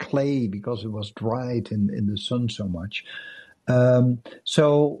hard clay because it was dried in the sun so much. The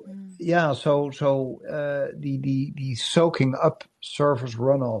soaking up surface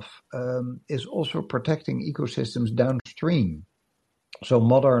runoff is also protecting ecosystems downstream. So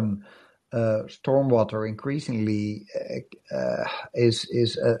modern stormwater increasingly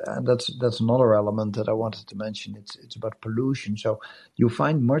is and that's another element that I wanted to mention. It's about pollution. So you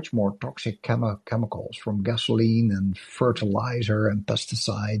find much more toxic chemicals from gasoline and fertilizer and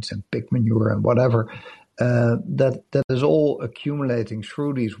pesticides and pig manure and whatever. That is all accumulating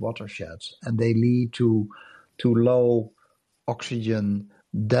through these watersheds, and they lead to low oxygen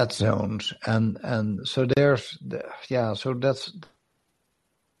dead zones, and so so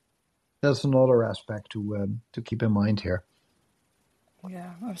that's another aspect to keep in mind here.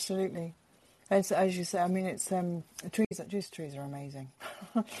 Yeah, absolutely. As you say, I mean, it's trees are amazing.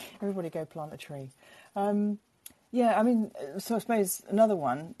 Everybody go plant a tree. Yeah, I mean, so I suppose another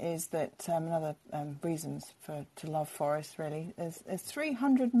one is that another reasons to love forests really is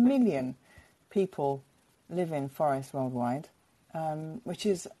 300 million people live in forests worldwide, which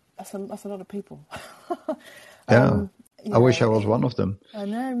is that's a lot of people. I wish I was one of them. I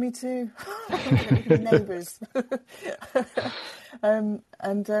know, me too. Neighbours. And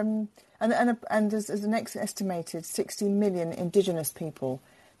there's an estimated 60 million indigenous people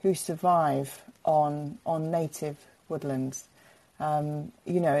who survive on native woodlands.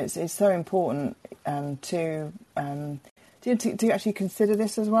 It's so important to actually consider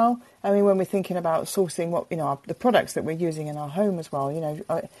this as well. I mean, when we're thinking about sourcing the products that we're using in our home as well,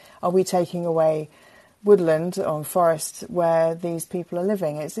 are we taking away woodland or forest where these people are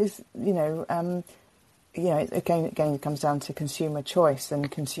living? Again, it comes down to consumer choice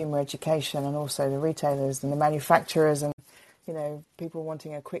and consumer education, and also the retailers and the manufacturers, and people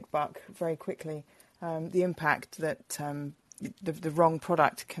wanting a quick buck very quickly. The impact that the wrong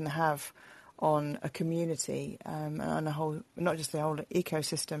product can have on a community, on a whole, not just the whole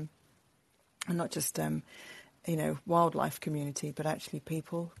ecosystem, and not just wildlife community, but actually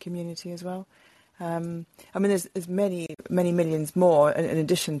people community as well. I mean, there's many millions more in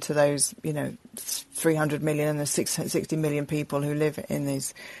addition to those, 300 million and the 60 million people who live in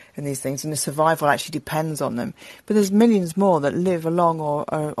these things, and the survival actually depends on them. But there's millions more that live along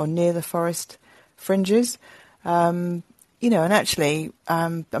or near the forest fringes. And actually,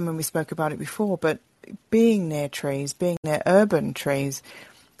 we spoke about it before, but being near trees, being near urban trees,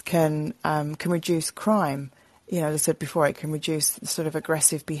 can reduce crime. As I said before, it can reduce sort of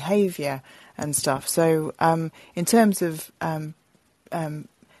aggressive behaviour and stuff. So, in terms of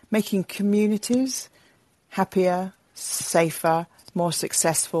making communities happier, safer, more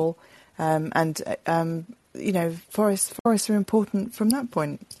successful, forests are important from that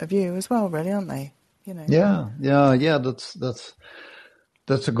point of view as well, really, aren't they? Yeah.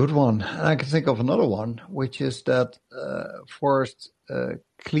 That's a good one. I can think of another one, which is that forests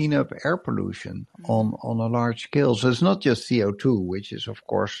clean up air pollution on a large scale. So it's not just CO2, which is, of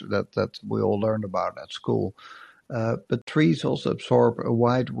course, that we all learned about at school. But trees also absorb a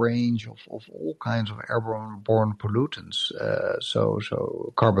wide range of all kinds of airborne pollutants. So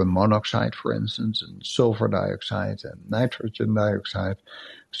carbon monoxide, for instance, and sulfur dioxide and nitrogen dioxide.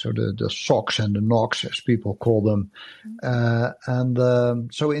 So the SOx and the NOx, as people call them.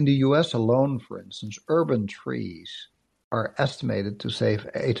 So in the US alone, for instance, urban trees are estimated to save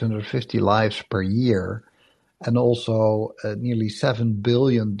 850 lives per year, and also nearly $7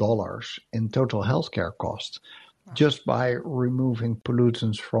 billion in total healthcare costs, just by removing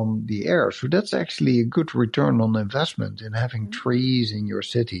pollutants from the air. So that's actually a good return on investment in having trees in your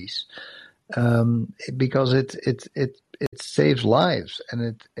cities, because it saves lives,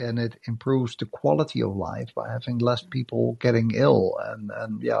 and it improves the quality of life by having less people getting ill.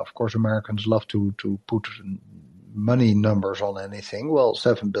 And yeah, of course, Americans love to put money numbers on anything. Well,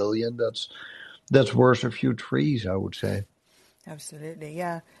 7 billion, that's worth a few trees, I would say. Absolutely,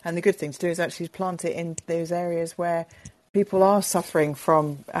 yeah. And the good thing to do is actually plant it in those areas where people are suffering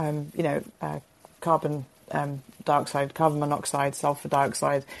from, carbon dioxide, carbon monoxide, sulfur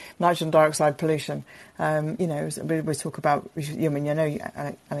dioxide, nitrogen dioxide pollution. We talk about,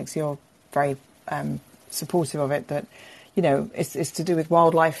 Alex, you're very supportive of it, that, it's to do with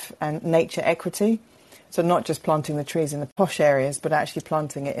wildlife and nature equity. So not just planting the trees in the posh areas, but actually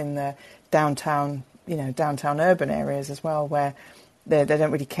planting it in the downtown urban areas as well, where they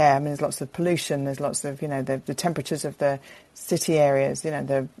don't really care. I mean, there's lots of pollution. There's lots of, the temperatures of the city areas.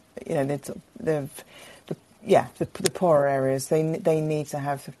 The poorer areas. They need to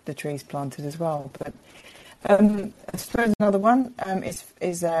have the trees planted as well. But I suppose another one is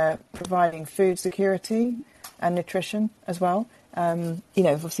providing food security and nutrition as well.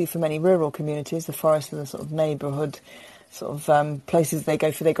 Obviously for many rural communities, the forests are the sort of neighbourhood places they go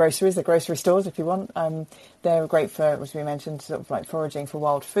for their groceries, the grocery stores, if you want. They're great for, as we mentioned, sort of like foraging for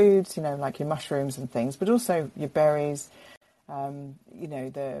wild foods, like your mushrooms and things, but also your berries,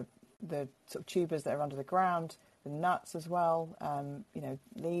 the sort of tubers that are under the ground, the nuts as well,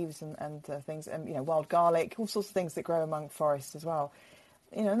 leaves and things, and, wild garlic, all sorts of things that grow among forests as well.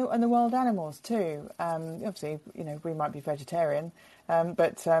 And the wild animals too. Obviously, we might be vegetarian,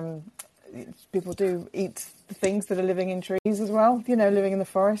 but people do eat the things that are living in trees as well, living in the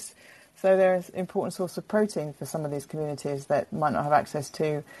forest. So there's an important source of protein for some of these communities that might not have access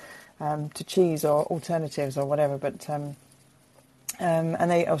to cheese or alternatives or whatever. But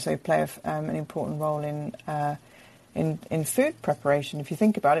and they also play an important role in food preparation, if you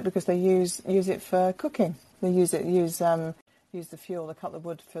think about it, because they use it for cooking. They use the fuel, they cut the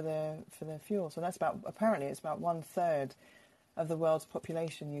wood for the fuel. So that's apparently it's about 1/3 of the world's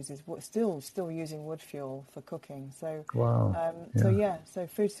population uses still using wood fuel for cooking. So wow. So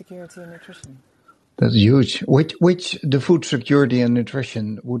food security and nutrition. That's huge. Which the food security and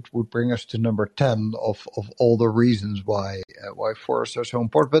nutrition would bring us to number 10 of all the reasons why forests are so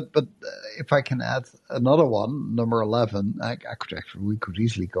important. But if I can add another one, number 11, we could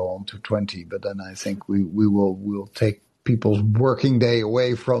easily go on to 20, but then I think we'll take people's working day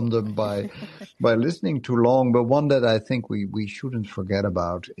away from them by listening too long. But one that I think we shouldn't forget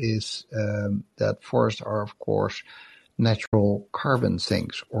about is that forests are, of course, natural carbon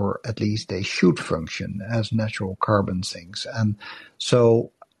sinks, or at least they should function as natural carbon sinks. And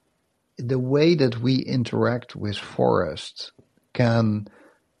so the way that we interact with forests can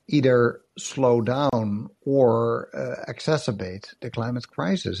either slow down or exacerbate the climate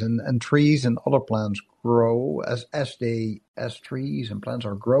crisis. And trees and other plants grow as trees and plants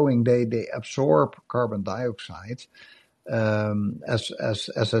are growing, they absorb carbon dioxide. As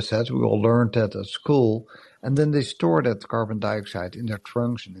I said, we all learned that at school, and then they store that carbon dioxide in their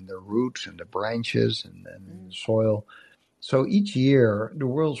trunks and in their roots and the branches and in the soil. So each year, the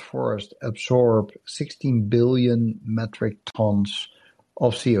world's forests absorb 16 billion metric tons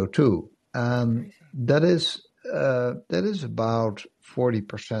of CO2, and that is about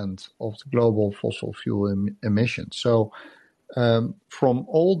 40% of the global fossil fuel emissions. So from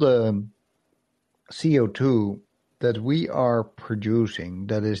all the CO2 that we are producing,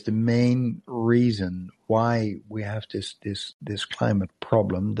 that is the main reason why we have this climate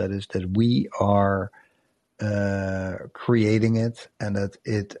problem. That is that we are creating it, and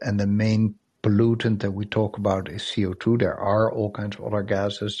the main pollutant that we talk about is CO2. There are all kinds of other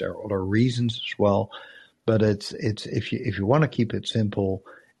gases. There are other reasons as well, but it's if you want to keep it simple,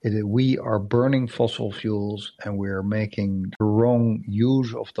 we are burning fossil fuels, and we are making the wrong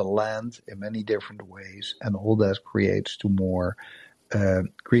use of the land in many different ways, and all that creates to more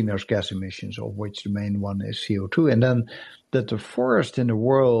greenhouse gas emissions, of which the main one is CO2. And then that the forest in the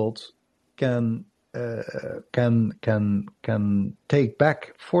world can take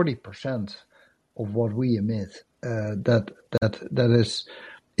back 40% of what we emit.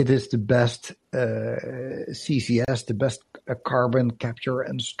 It is the best CCS, the best carbon capture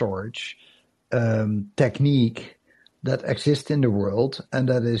and storage technique that exists in the world, and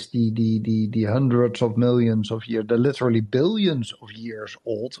that is the hundreds of millions of years, the literally billions of years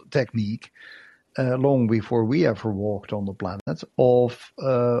old technique, long before we ever walked on the planet, of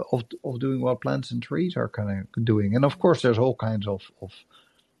doing what plants and trees are kind of doing. And of course, there's all kinds of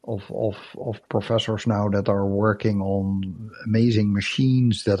professors now that are working on amazing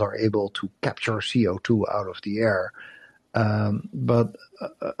machines that are able to capture CO2 out of the air. But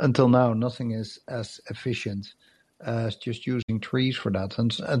until now, nothing is as efficient as just using trees for that.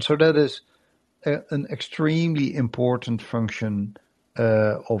 And so that is an extremely important function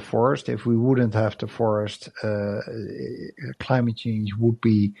of forest. If we wouldn't have the forest, climate change would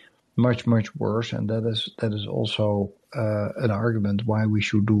be much, much worse. And that is also an argument why we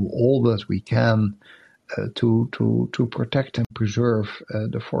should do all that we can to protect and preserve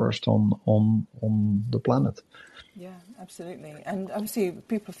the forest on the planet. Yeah, absolutely. And obviously,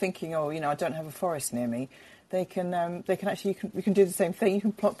 people thinking, oh, I don't have a forest near me. They can actually, you can do the same thing. You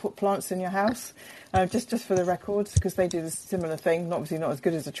can put plants in your house, just for the records, because they do the similar thing. Obviously not as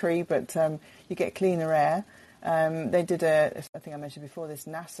good as a tree, but you get cleaner air. They did I think I mentioned before, this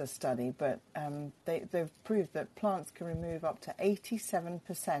NASA study, but they've proved that plants can remove up to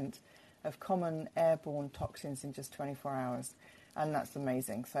 87% of common airborne toxins in just 24 hours. And that's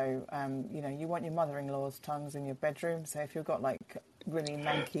amazing. So, you want your mother-in-law's tongues in your bedroom. So if you've got like really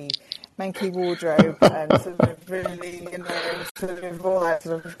manky wardrobe and sort of really, sort of all that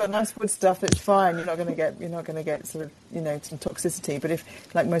sort of, you've got nice wood stuff, that's fine. You're not going to get sort of, some toxicity. But if,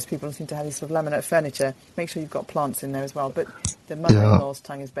 like most people seem to have these sort of laminate furniture, make sure you've got plants in there as well. But the mother-in-law's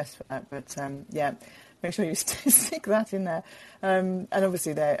tongue is best for that. But make sure you stick that in there. And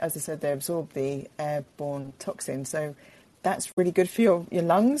obviously, as I said, they absorb the airborne toxin. So that's really good for your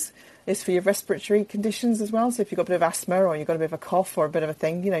lungs. It's for your respiratory conditions as well. So if you've got a bit of asthma or you've got a bit of a cough or a bit of a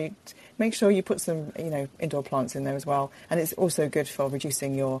thing, you make sure you put some, indoor plants in there as well. And it's also good for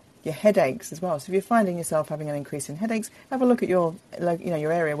reducing your headaches as well. So if you're finding yourself having an increase in headaches, have a look at your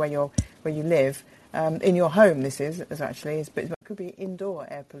area where you live. In your home, but it could be indoor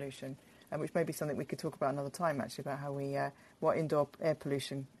air pollution, which may be something we could talk about another time, actually, about how what indoor air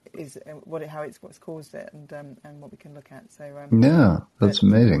pollution is, what's caused it, and what we can look at. So that's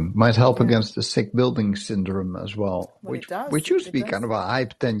amazing. Might help against the sick building syndrome as well, which used to be kind of a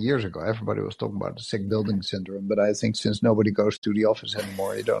hype 10 years ago. Everybody was talking about the sick building syndrome, but I think since nobody goes to the office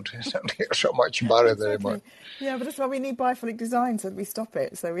anymore, you don't hear so much about it anymore. Yeah, but that's why we need biophilic design, so that we stop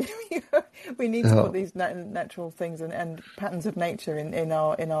it. So we need to put these natural things and patterns of nature in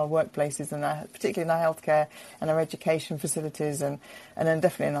our workplaces, and particularly in our healthcare and our education facilities, and then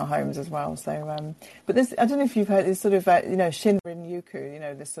definitely in our homes as well. So, but this, I don't know if you've heard this sort of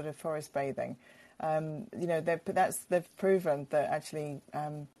Shinrin-yoku, this sort of forest bathing. They've proven that actually,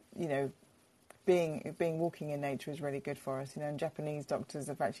 being walking in nature is really good for us. And Japanese doctors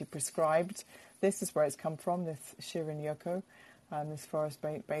have actually prescribed this. Is where it's come from, this Shinrin-yoku. This forest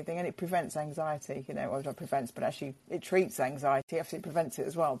bathing, and it prevents anxiety, well, not prevents, but actually it treats anxiety. Actually, it prevents it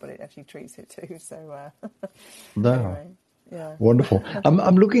as well, but it actually treats it too. So, anyway, yeah. Wonderful.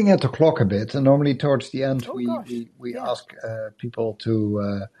 I'm looking at the clock a bit, and normally towards the end we ask people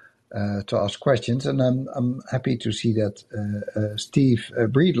to ask questions, and I'm happy to see that Steve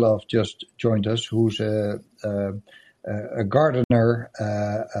Breedlove just joined us, who's a gardener,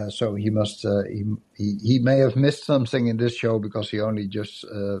 so he must he may have missed something in this show because he only just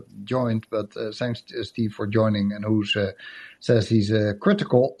joined. But thanks to Steve for joining, and who says he's a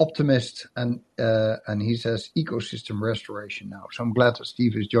critical optimist, and he says ecosystem restoration now. So I'm glad that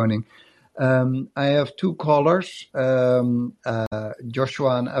Steve is joining. I have two callers,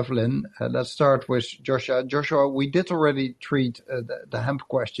 Joshua and Evelyn. Let's start with Joshua. Joshua, we did already treat the hemp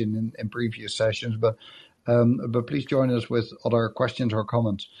question in previous sessions, but please join us with other questions or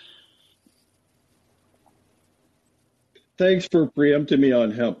comments. Thanks for preempting me on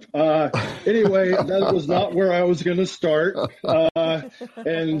hemp. Anyway, that was not where I was going to start.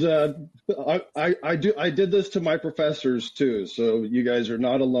 And I did this to my professors too, so you guys are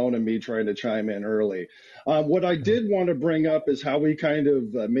not alone in me trying to chime in early. What I did want to bring up is how we kind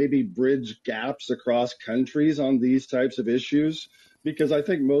of maybe bridge gaps across countries on these types of issues, because I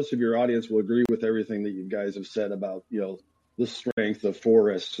think most of your audience will agree with everything that you guys have said about, the strength of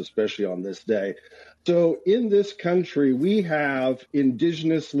forests, especially on this day. So in this country, we have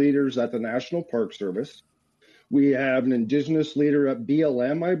indigenous leaders at the National Park Service. We have an indigenous leader at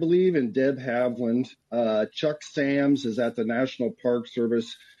BLM, I believe, and Deb Havland. Chuck Sams is at the National Park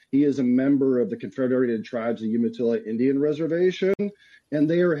Service. He is a member of the Confederated Tribes of Umatilla Indian Reservation, and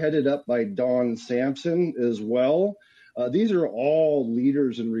they are headed up by Don Sampson as well. These are all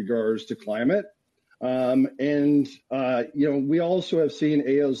leaders in regards to climate. We also have seen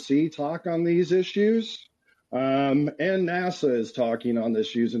AOC talk on these issues, and NASA is talking on these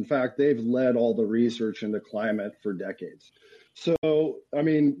issues. In fact, they've led all the research into climate for decades. So,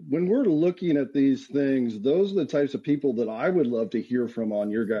 when we're looking at these things, those are the types of people that I would love to hear from on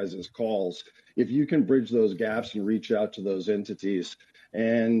your guys' calls. If you can bridge those gaps and reach out to those entities.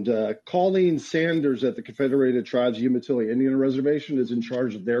 And Colleen Sanders at the Confederated Tribes Umatilla Indian Reservation is in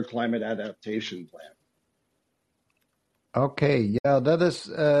charge of their climate adaptation plan. Okay, yeah, that is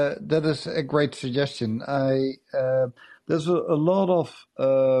a great suggestion. There's a lot of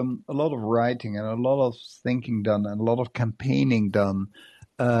writing and a lot of thinking done and a lot of campaigning done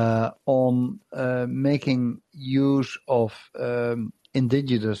on making use of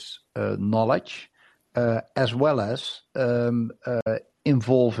indigenous knowledge as well as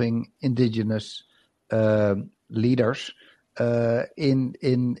involving indigenous leaders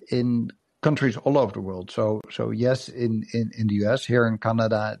in countries all over the world. So yes, in the US, here in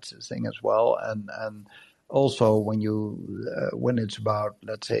Canada, it's a thing as well, and also when it's about,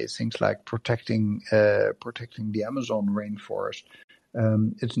 let's say, things like protecting the Amazon rainforest,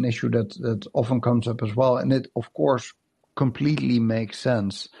 it's an issue that often comes up as well, and it of course completely makes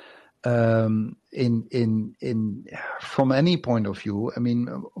sense in from any point of view. I mean,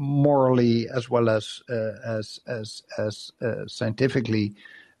 morally as well as scientifically,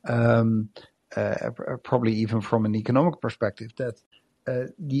 probably even from an economic perspective, that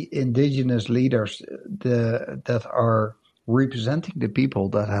the indigenous leaders that are representing the people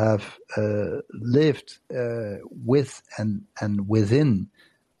that have lived with and within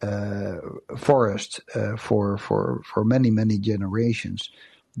forest for many generations,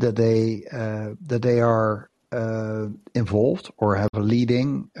 that they are involved or have a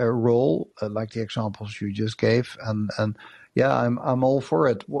leading role, like the examples you just gave, and yeah, I'm all for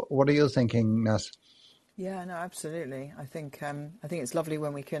it. What are you thinking, Nas? Yeah, no, absolutely. I think it's lovely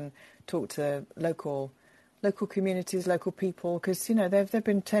when we can talk to local communities, local people, because they've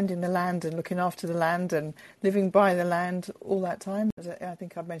been tending the land and looking after the land and living by the land all that time. As I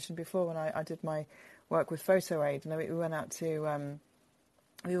think I've mentioned before, when I did my work with Photo Aid, we went out to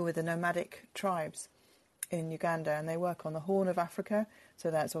we were with the nomadic tribes in Uganda, and they work on the Horn of Africa. So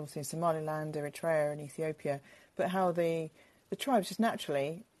that's obviously Somaliland, Eritrea, and Ethiopia. But how the tribes just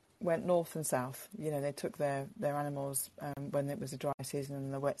naturally went north and south. They took their animals when it was a dry season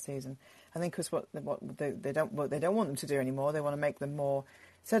and the wet season. I think because what they don't want them to do anymore, they want to make them more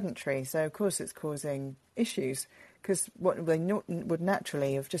sedentary. So of course it's causing issues, because what they would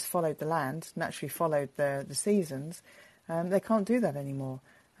naturally have just followed the land, naturally followed the seasons. They can't do that anymore.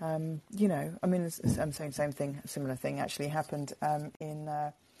 I'm saying same thing, a similar thing actually happened in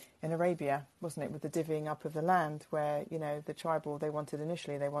Arabia, wasn't it, with the divvying up of the land, where the tribal they wanted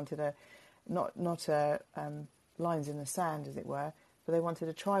a not lines in the sand, as it were, but they wanted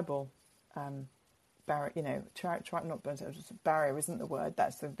a tribal barrier. Barrier isn't the word.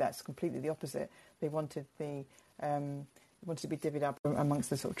 That's completely the opposite. They wanted wanted to be divvied up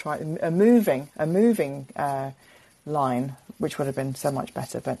amongst the sort of tribe, a moving line, which would have been so much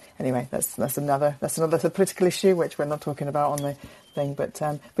better. But anyway, that's another political issue, which we're not talking about on the thing. But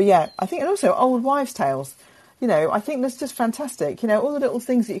yeah, I think, and also old wives' tales. I think that's just fantastic. All the little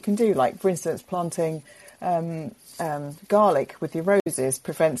things that you can do, like for instance, planting garlic with your roses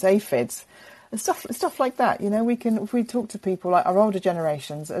prevents aphids. And stuff like that. If we talk to people like our older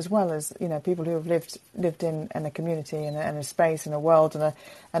generations, as well as people who have lived in a community and a space and a world and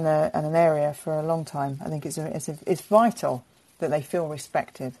an area for a long time. I think it's vital that they feel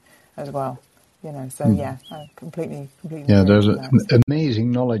respected as well. So yeah, I completely. Yeah, there's amazing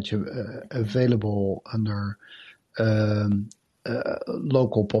knowledge available under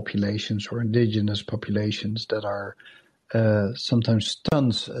local populations or indigenous populations that are sometimes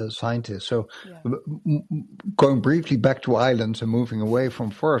stuns scientists. So going briefly back to islands and moving away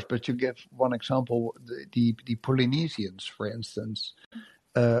from forests, but you give one example, the Polynesians, for instance,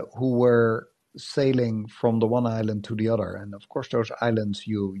 who were sailing from the one island to the other. And of course, those islands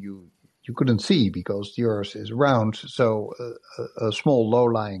you couldn't see because the Earth is round. So a small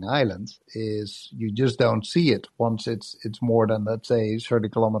low-lying island is, you just don't see it once it's more than, let's say, 30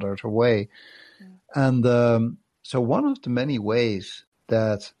 kilometers away. And so one of the many ways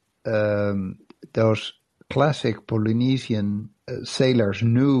that those classic Polynesian sailors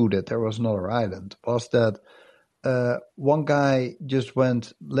knew that there was another island was that one guy just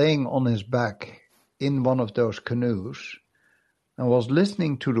went laying on his back in one of those canoes and was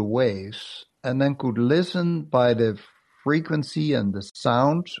listening to the waves, and then could listen by the frequency and the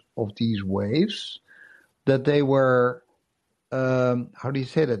sound of these waves that they were, how do you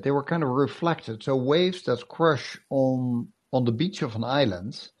say that? They were kind of reflected. So waves that crash on the beach of an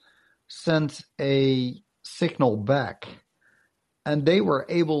island sent a signal back, and they were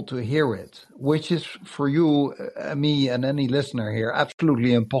able to hear it, which is for you, me, and any listener here,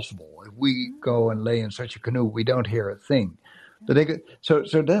 absolutely impossible. If we go and lay in such a canoe, we don't hear a thing. But they could, so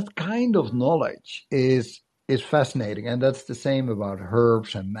that kind of knowledge is fascinating, and that's the same about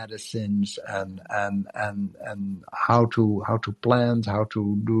herbs and medicines and how to plant, how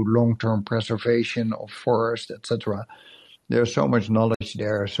to do long-term preservation of forest, etc. There's so much knowledge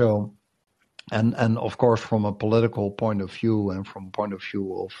there. So, and of course, from a political point of view and from a point of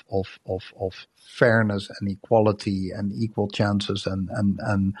view of fairness and equality and equal chances,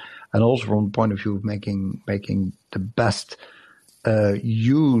 and also from the point of view of making the best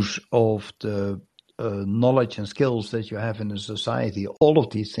use of the knowledge and skills that you have in a society. All of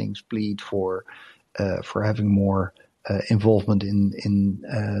these things plead for having more involvement in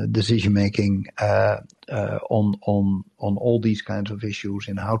decision making on all these kinds of issues,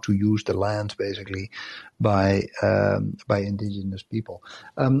 and how to use the land basically by indigenous people.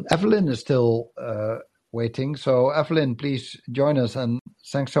 Evelyn is still waiting, so Evelyn, please join us, and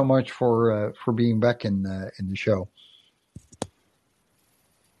thanks so much for being back in the show.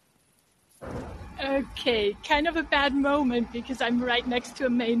 Okay, kind of a bad moment because I'm right next to a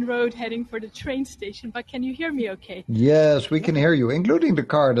main road heading for the train station, but can you hear me okay? Yes, we can hear you, including the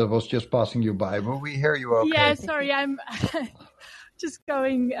car that was just passing you by, but we hear you okay. Yeah, sorry, I'm just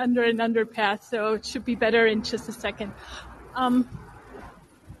going under an underpass, so it should be better in just a second.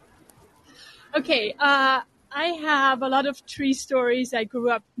 Okay, I have a lot of tree stories. I grew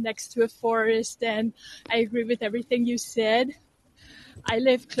up next to a forest, and I agree with everything you said. I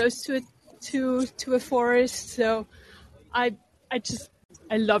live close to a forest, so I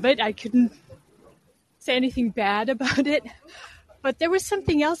love it. I couldn't say anything bad about it. But there was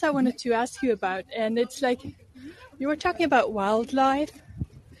something else I wanted to ask you about, and it's like you were talking about wildlife,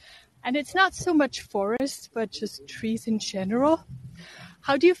 and it's not so much forests, but just trees in general.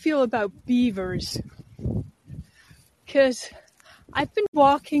 How do you feel about beavers? Because I've been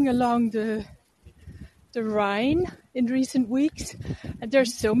walking along the Rhine in recent weeks, and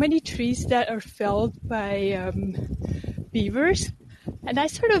there's so many trees that are felled by beavers, and I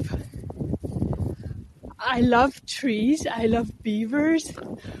love trees, I love beavers,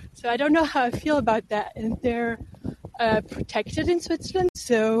 so I don't know how I feel about that. And they're protected in Switzerland,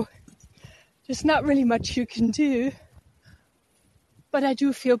 so there's not really much you can do, but I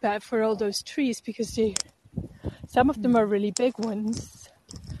do feel bad for all those trees because some of them are really big ones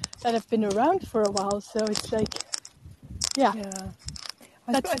that have been around for a while, so it's like, yeah.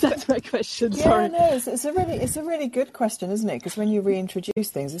 That's my question. Yeah, sorry. No, it's a really good question, isn't it? Because when you reintroduce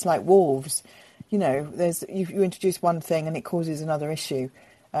things, it's like wolves. You know, you introduce one thing and it causes another issue.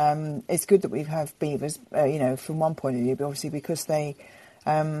 It's good that we have beavers, from one point of view, but obviously because they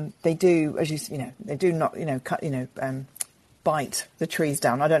do, as they do not, cut, bite the trees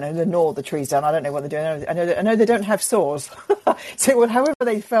down. I don't know, they gnaw the trees down. I don't know what they're doing. I know they don't have saws. So however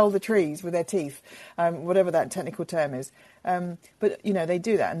they fell the trees with their teeth, whatever that technical term is. But they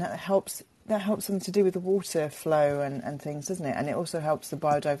do that, and that helps them to do with the water flow and things, doesn't it? And it also helps the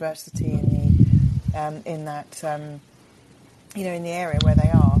biodiversity in that in the area where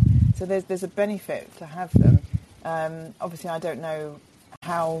they are. So there's a benefit to have them. Obviously, I don't know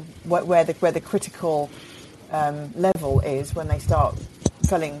where the critical level is when they start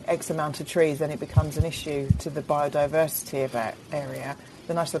felling X amount of trees, then it becomes an issue to the biodiversity of that area.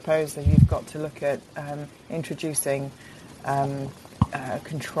 Then I suppose that you've got to look at introducing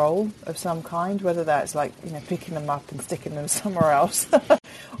control of some kind, whether that's like picking them up and sticking them somewhere else,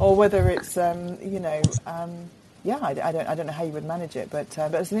 or whether it's I don't know how you would manage it, but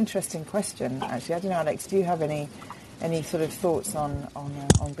it's an interesting question actually. I don't know, Alex, do you have any Any sort of thoughts on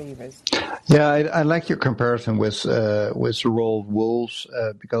beavers? Yeah, I like your comparison with the role of wolves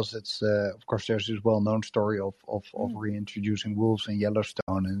because it's of course there's this well-known story of reintroducing wolves in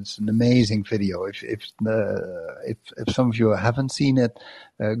Yellowstone, and it's an amazing video. If some of you haven't seen it,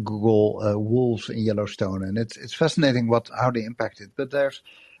 Google wolves in Yellowstone, and it's fascinating how they impacted. But there's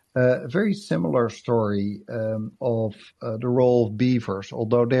a very similar story of the role of beavers,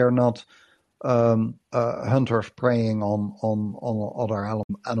 although they are not hunters preying on other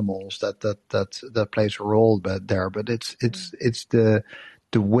animals that plays a role there, but it's the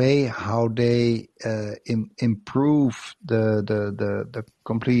way how they improve the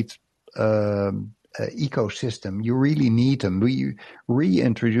complete ecosystem. You really need them. We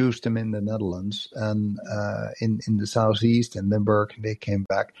reintroduced them in the Netherlands and in the southeast in Limburg, and they came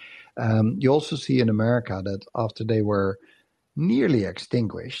back. You also see in America that after they were nearly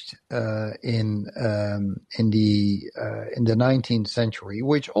extinguished in the 19th century,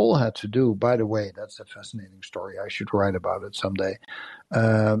 which all had to do, by the way, that's a fascinating story. I should write about it someday.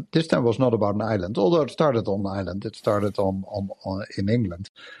 This time was not about an island, although it started on an island. It started on in England,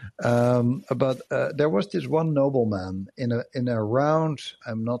 but there was this one nobleman in around,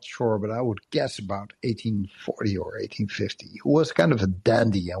 I'm not sure, but I would guess about 1840 or 1850, who was kind of a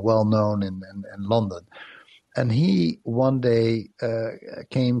dandy and well known in London. And he one day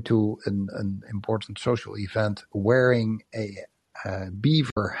came to an important social event wearing a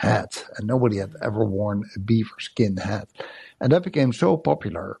beaver hat, and nobody had ever worn a beaver skin hat. And that became so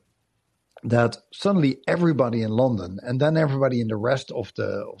popular that suddenly everybody in London, and then everybody in the rest of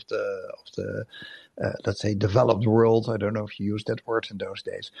the let's say developed world, I don't know if you used that word in those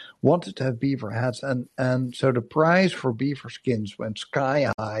days, wanted to have beaver hats, and so the price for beaver skins went sky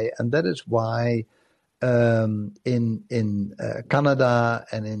high, and that is why in Canada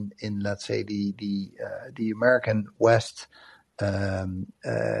and in let's say the American West,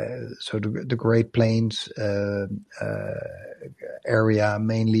 so the Great Plains area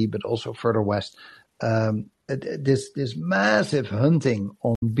mainly, but also further west, this massive hunting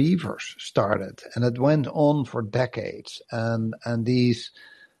on beavers started, and it went on for decades, and these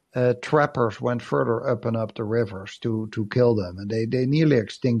trappers went further up and up the rivers to kill them, and they nearly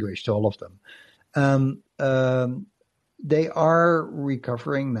extinguished all of them. They are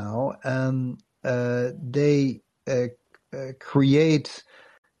recovering now, and they create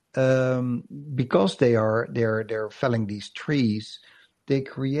because they're felling these trees. They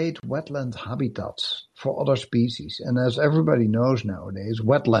create wetland habitats for other species, and as everybody knows nowadays,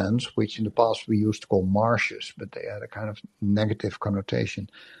 wetlands, which in the past we used to call marshes, but they had a kind of negative connotation.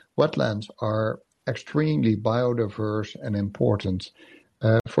 Wetlands are extremely biodiverse and important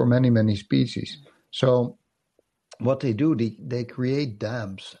for many species. So what they do, they create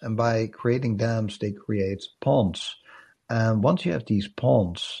dams, and by creating dams, they create ponds. And once you have these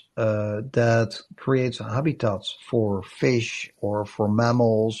ponds, that creates habitats for fish or for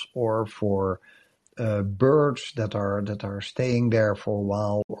mammals or for birds that are staying there for a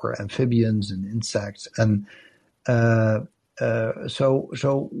while, or amphibians and insects. And so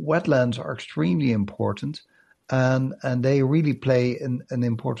wetlands are extremely important. And they really play an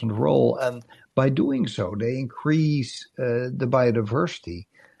important role. And by doing so, they increase the biodiversity.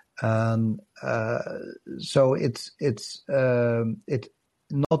 So it's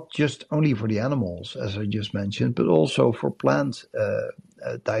not just only for the animals, as I just mentioned, but also for plant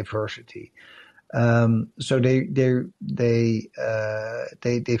diversity. So they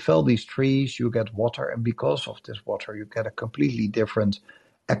fell these trees. You get water, and because of this water, you get a completely different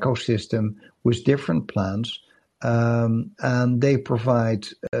ecosystem with different plants. And they provide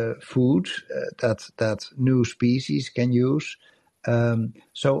food that new species can use.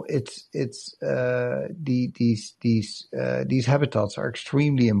 So these habitats are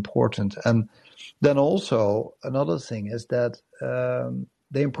extremely important. And then also another thing is that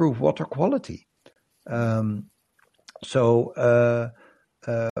they improve water quality.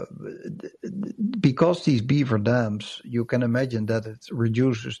 Because these beaver dams, you can imagine that it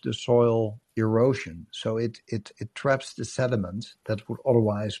reduces the soil erosion. So it traps the sediment that would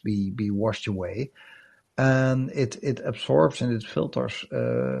otherwise be washed away, and it absorbs and it filters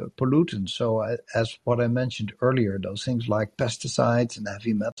pollutants. So as what I mentioned earlier, those things like pesticides and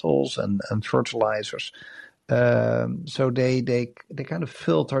heavy metals and fertilizers. So they kind of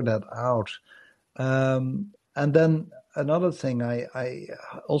filter that out. And then another thing, I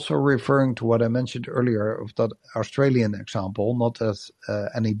also referring to what I mentioned earlier of that Australian example, not that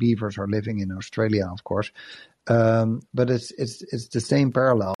any beavers are living in Australia, of course, but it's the same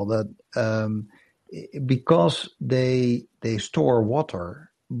parallel that because they store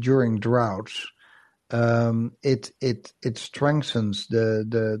water during droughts, it strengthens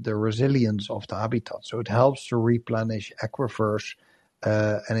the resilience of the habitat. So it helps to replenish aquifers,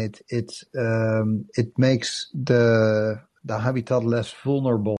 and it makes the habitat less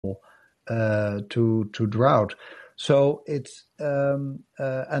vulnerable to drought. So it's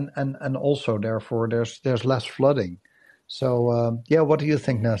and also therefore there's less flooding. So what do you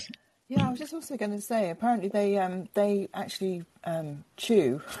think, Ness? Yeah, I was just also going to say. Apparently, they actually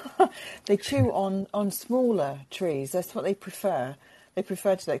chew. They chew on smaller trees. That's what they prefer. They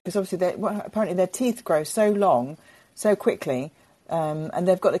prefer to do, because obviously apparently their teeth grow so long, so quickly, and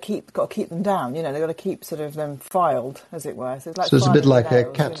they've got to keep them down. They've got to keep sort of them filed, as it were. So it's a bit like nails,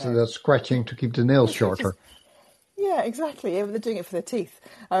 a cat that's scratching to keep the nails shorter. Yeah, exactly. Yeah, they're doing it for their teeth.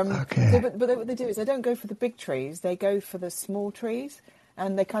 Okay. So, but what they do is they don't go for the big trees. They go for the small trees.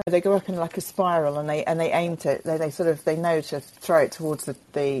 And they go up in like a spiral, and they aim to they know to throw it towards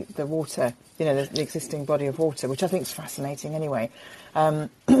the water, the existing body of water, which I think is fascinating anyway. But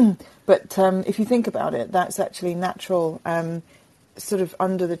if you think about it, that's actually natural, sort of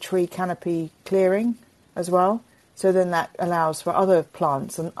under the tree canopy clearing as well. So then that allows for other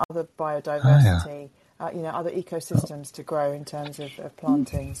plants and other biodiversity, other ecosystems to grow in terms of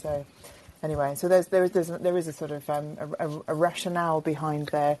planting. So. Anyway, so there is a sort of a rationale behind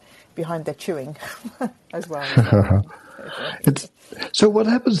their chewing as well. So what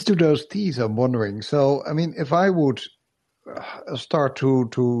happens to those teeth? I'm wondering. So I mean, if I would start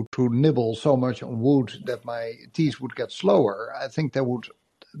to nibble so much on wood that my teeth would get slower, I think that would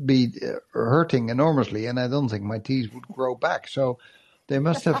be hurting enormously, and I don't think my teeth would grow back. So they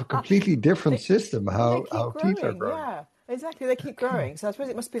must have a completely different system how teeth are growing. Yeah. Exactly, they keep growing. So I suppose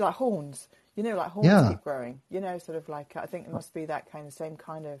it must be like horns. Like horns keep growing. Sort of like, I think it must be that kind of same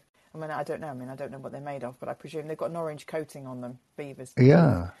kind of. I don't know. I don't know what they're made of, but I presume they've got an orange coating on them. Beavers.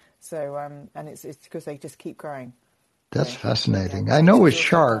 Yeah. So and it's because they just keep growing. That's fascinating. I know with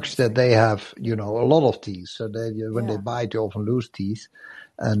sharks that they have a lot of teeth. So when they bite, they often lose teeth,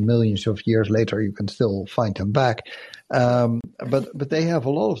 and millions of years later you can still find them back. But they have a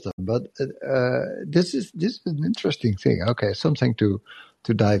lot of them. But this is an interesting thing. Okay, something to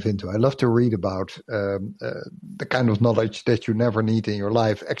dive into. I love to read about the kind of knowledge that you never need in your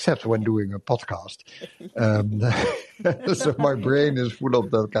life, except when doing a podcast. So my brain is full of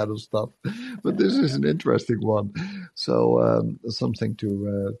that kind of stuff. But this is an interesting one. So something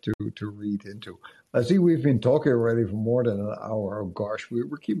to read into. I see we've been talking already for more than an hour. Oh gosh,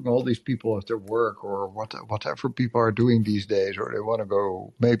 we're keeping all these people at their work or whatever people are doing these days, or they want to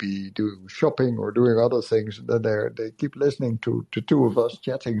go maybe do shopping or doing other things. And then they keep listening to two of us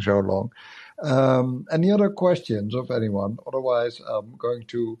chatting so long. Any other questions of anyone? Otherwise, I'm going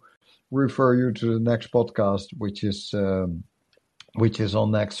to refer you to the next podcast, which is on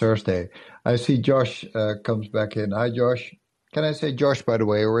next Thursday. I see Josh comes back in. Hi, Josh. Can I say Josh, by the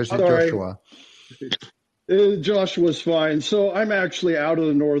way, or is it Joshua? Joshua's fine. So I'm actually out of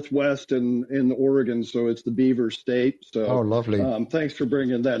the Northwest in Oregon, so it's the Beaver State. So lovely. Thanks for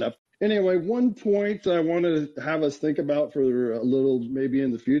bringing that up. Anyway, one point I want to have us think about for a little maybe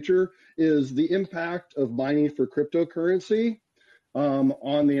in the future is the impact of mining for cryptocurrency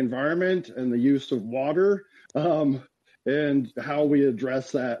on the environment and the use of water, and how we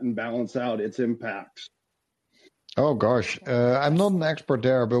address that and balance out its impacts. Oh, gosh. I'm not an expert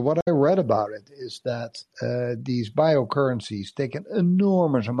there, but what I read about it is that these biocurrencies take an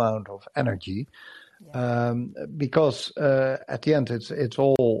enormous amount of energy because at the end it's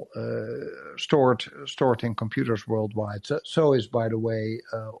all stored in computers worldwide. So is, by the way,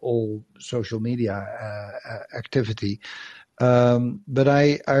 all social media activity. But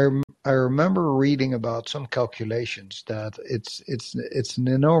I remember reading about some calculations that it's an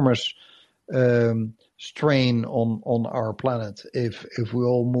enormous strain on our planet if we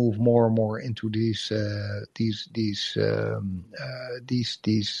all move more and more into these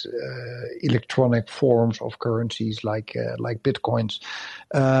electronic forms of currencies like bitcoins.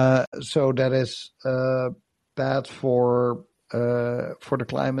 So that is bad for the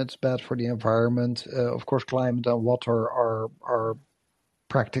climate, bad for the environment. Of course, climate and water are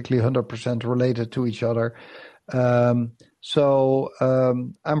practically 100% related to each other. So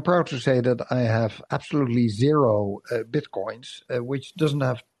I'm proud to say that I have absolutely zero bitcoins, which doesn't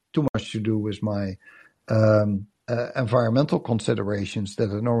have too much to do with my environmental considerations that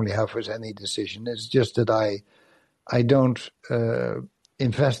I normally have with any decision. It's just that I don't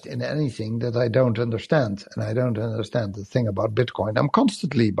invest in anything that I don't understand, and I don't understand the thing about Bitcoin. I'm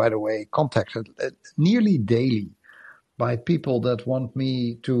constantly, by the way, contacted nearly daily by people that want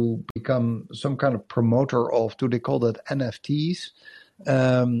me to become some kind of promoter of, do they call that NFTs?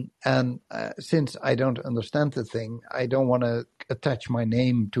 Since I don't understand the thing, I don't want to attach my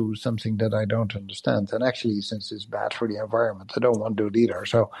name to something that I don't understand. And actually, since it's bad for the environment, I don't want to do it either.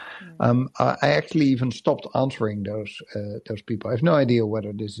 So I actually even stopped answering those people. I have no idea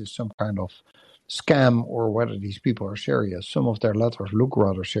whether this is some kind of scam or whether these people are serious. Some of their letters look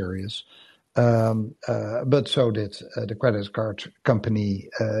rather serious. But so did the credit card company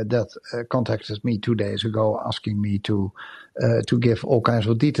that contacted me 2 days ago, asking me to give all kinds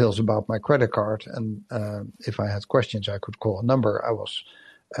of details about my credit card. And if I had questions, I could call a number. I was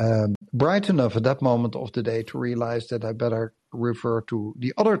bright enough at that moment of the day to realize that I better refer to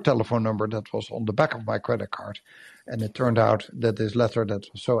the other telephone number that was on the back of my credit card. And it turned out that this letter that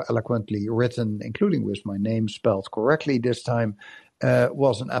was so eloquently written, including with my name spelled correctly this time,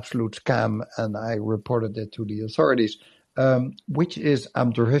 was an absolute scam, and I reported it to the authorities. Which is,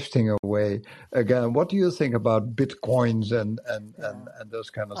 I'm drifting away again. What do you think about bitcoins and those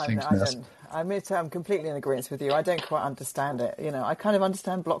kind of things, Ness? I'm completely in agreement with you. I don't quite understand it. I kind of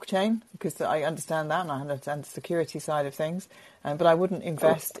understand blockchain because I understand that, and I understand the security side of things. But I wouldn't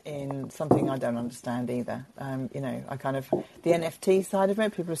invest in something I don't understand either. I kind of the NFT side of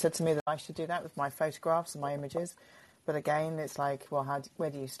it. People have said to me that I should do that with my photographs and my images. But again, it's like, well, where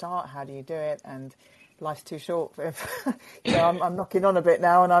do you start? How do you do it? And life's too short. I'm knocking on a bit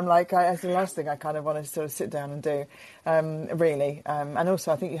now, and I'm like, that's the last thing I kind of want to sort of sit down and do, really. And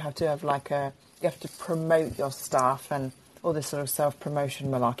also, I think you have to have you have to promote your stuff and all this sort of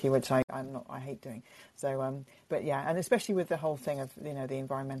self-promotion malarkey, which I hate doing. So, but yeah, and especially with the whole thing of the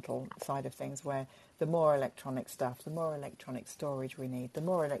environmental side of things, where the more electronic stuff, the more electronic storage we need, the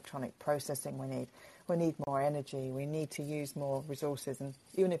more electronic processing we need. We need more energy. We need to use more resources, and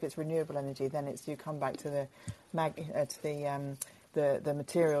even if it's renewable energy, then you come back to the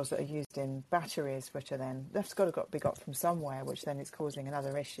materials that are used in batteries, which are then that's got to be got from somewhere, which then is causing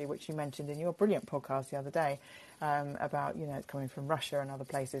another issue, which you mentioned in your brilliant podcast the other day about it's coming from Russia and other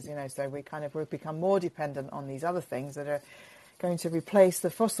places. So we've become more dependent on these other things that are going to replace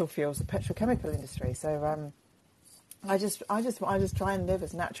the fossil fuels, the petrochemical industry. So I just try and live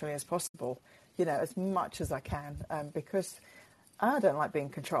as naturally as possible. As much as I can, because I don't like being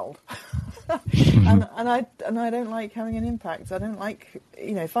controlled, and I don't like having an impact. I don't like,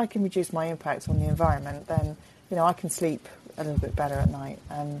 if I can reduce my impact on the environment, then I can sleep a little bit better at night.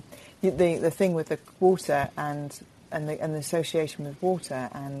 The thing with the water and the association with water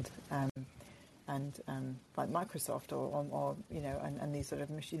and like Microsoft or and these sort of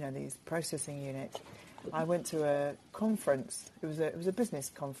these processing units. I went to a conference. It was a business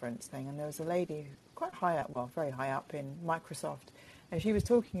conference thing, and there was a lady quite high up, well, very high up in Microsoft, and she was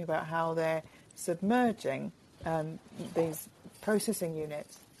talking about how they're submerging these processing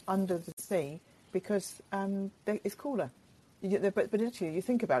units under the sea because it's cooler. But actually, you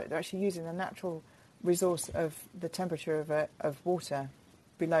think about it, they're actually using the natural resource of the temperature of water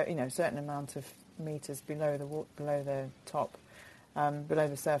below, a certain amount of meters below the top. Below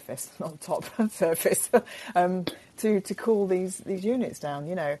the surface, not top surface, to cool these units down.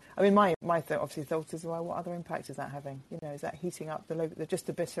 I mean, my obviously thought is, well, what other impact is that having? Is that heating up just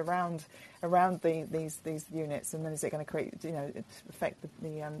a bit around these units, and then is it going to create, affect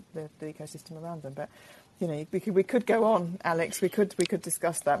the ecosystem around them? But we could go on, Alex. We could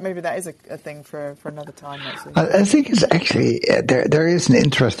discuss that. Maybe that is a thing for another time. Actually, I think it's actually there is an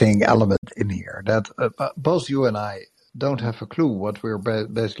interesting element in here that both you and I don't have a clue what we're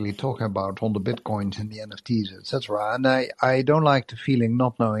basically talking about on the bitcoins and the NFTs, etc. And I don't like the feeling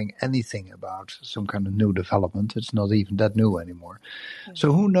not knowing anything about some kind of new development. It's not even that new anymore. Mm-hmm.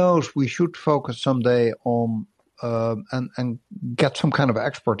 So who knows? We should focus someday on and get some kind of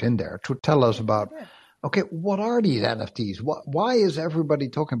expert in there to tell us about. Yeah. Okay, what are these NFTs? Why is everybody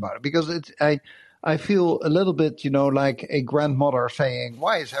talking about it? Because I feel a little bit, like a grandmother saying,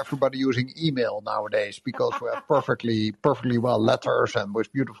 why is everybody using email nowadays? Because we have perfectly well letters and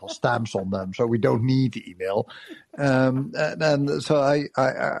with beautiful stamps on them, so we don't need email. And so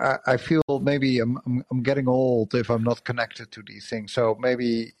I feel maybe I'm getting old if I'm not connected to these things. So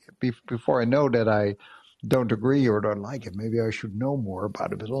maybe before I know that I don't agree or don't like it, maybe I should know more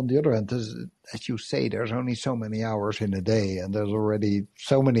about it. But on the other hand, as you say, there's only so many hours in a day, and there's already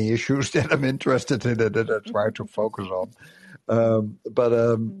so many issues that I'm interested in that I try to focus on. But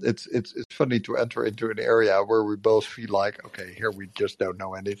it's funny to enter into an area where we both feel like, okay, here we just don't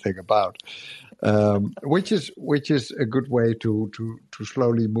know anything about, which is a good way to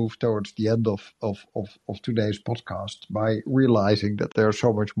slowly move towards the end of today's podcast by realizing that there's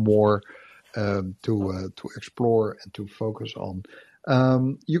so much more to explore and to focus on.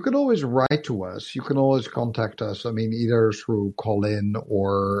 You can always write to us. You can always contact us. I mean, either through call-in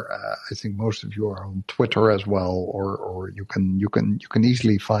or I think most of you are on Twitter as well, or you can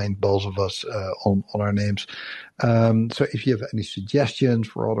easily find both of us on our names. So if you have any suggestions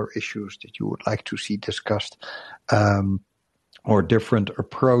for other issues that you would like to see discussed, or different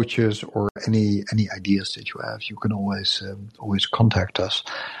approaches, or any ideas that you have, you can always contact us.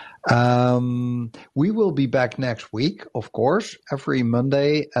 We will be back next week, of course, every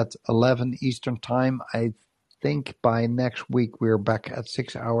Monday at 11 Eastern time. I think by next week we're back at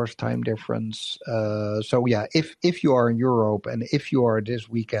 6 hours time difference. So yeah, if you are in Europe and if you are this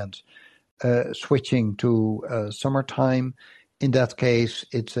weekend switching to summertime, in that case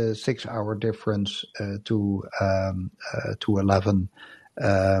it's a 6 hour difference to 11.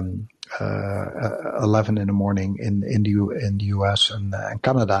 11 in the morning in the US and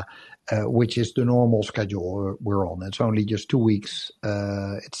Canada, which is the normal schedule we're on. It's only just 2 weeks.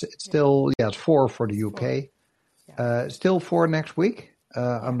 It's still it's 4 for the UK. Still 4 next week.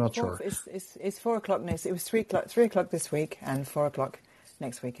 I'm not sure. It's 4 o'clock next. It was 3 o'clock this week and 4 o'clock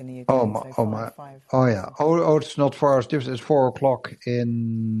next week in the UK. It's not 4 hours difference. It's 4 o'clock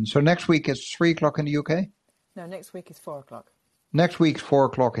in. So next week it's 3 o'clock in the UK. No, next week is 4 o'clock. Next week's 4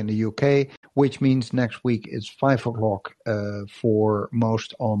 o'clock in the UK, which means next week is 5 o'clock for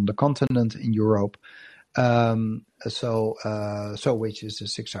most on the continent in Europe. So which is a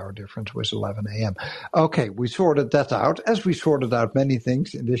 6 hour difference with 11 a.m. Okay, we sorted that out, as we sorted out many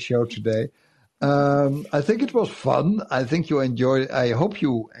things in this show today. I think it was fun. I think you enjoyed it. I hope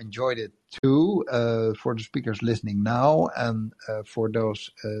you enjoyed it too, for the speakers listening now, and for those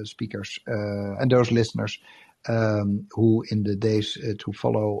speakers and those listeners who in the days to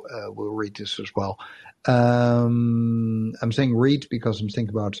follow will read this as well. I'm saying read because I'm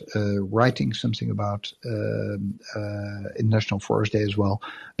thinking about writing something about International Forest Day as well.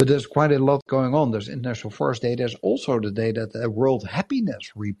 But there's quite a lot going on. There's International Forest Day. There's also the day that the World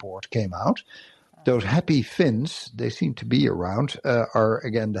Happiness Report came out. Those happy Finns, they seem to be around, are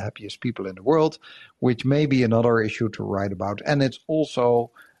again the happiest people in the world, which may be another issue to write about. And it's also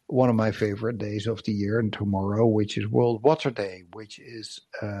one of my favorite days of the year, and tomorrow, which is World Water Day, which is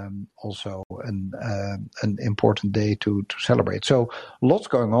also an important day to celebrate. So lots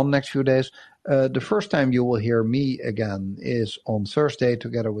going on next few days. The first time you will hear me again is on Thursday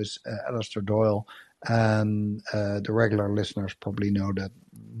together with Alistair Doyle, and the regular listeners probably know that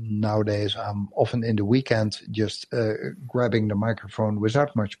nowadays I'm often in the weekend just grabbing the microphone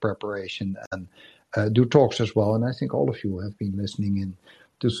without much preparation and do talks as well. And I think all of you have been listening in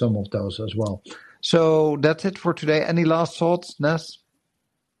to some of those as well. So that's it for today. Any last thoughts, Ness?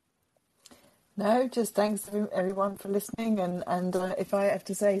 No, just thanks everyone for listening. And if I have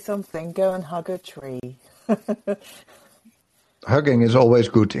to say something, go and hug a tree. Hugging is always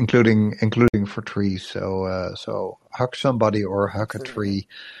good, including for trees. So hug somebody or hug a tree,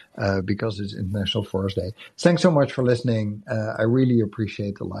 because it's International Forest Day. Thanks so much for listening. I really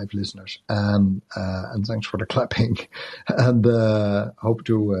appreciate the live listeners, and thanks for the clapping. And hope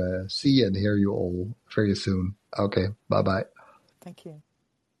to see and hear you all very soon. Okay, bye bye. Thank you.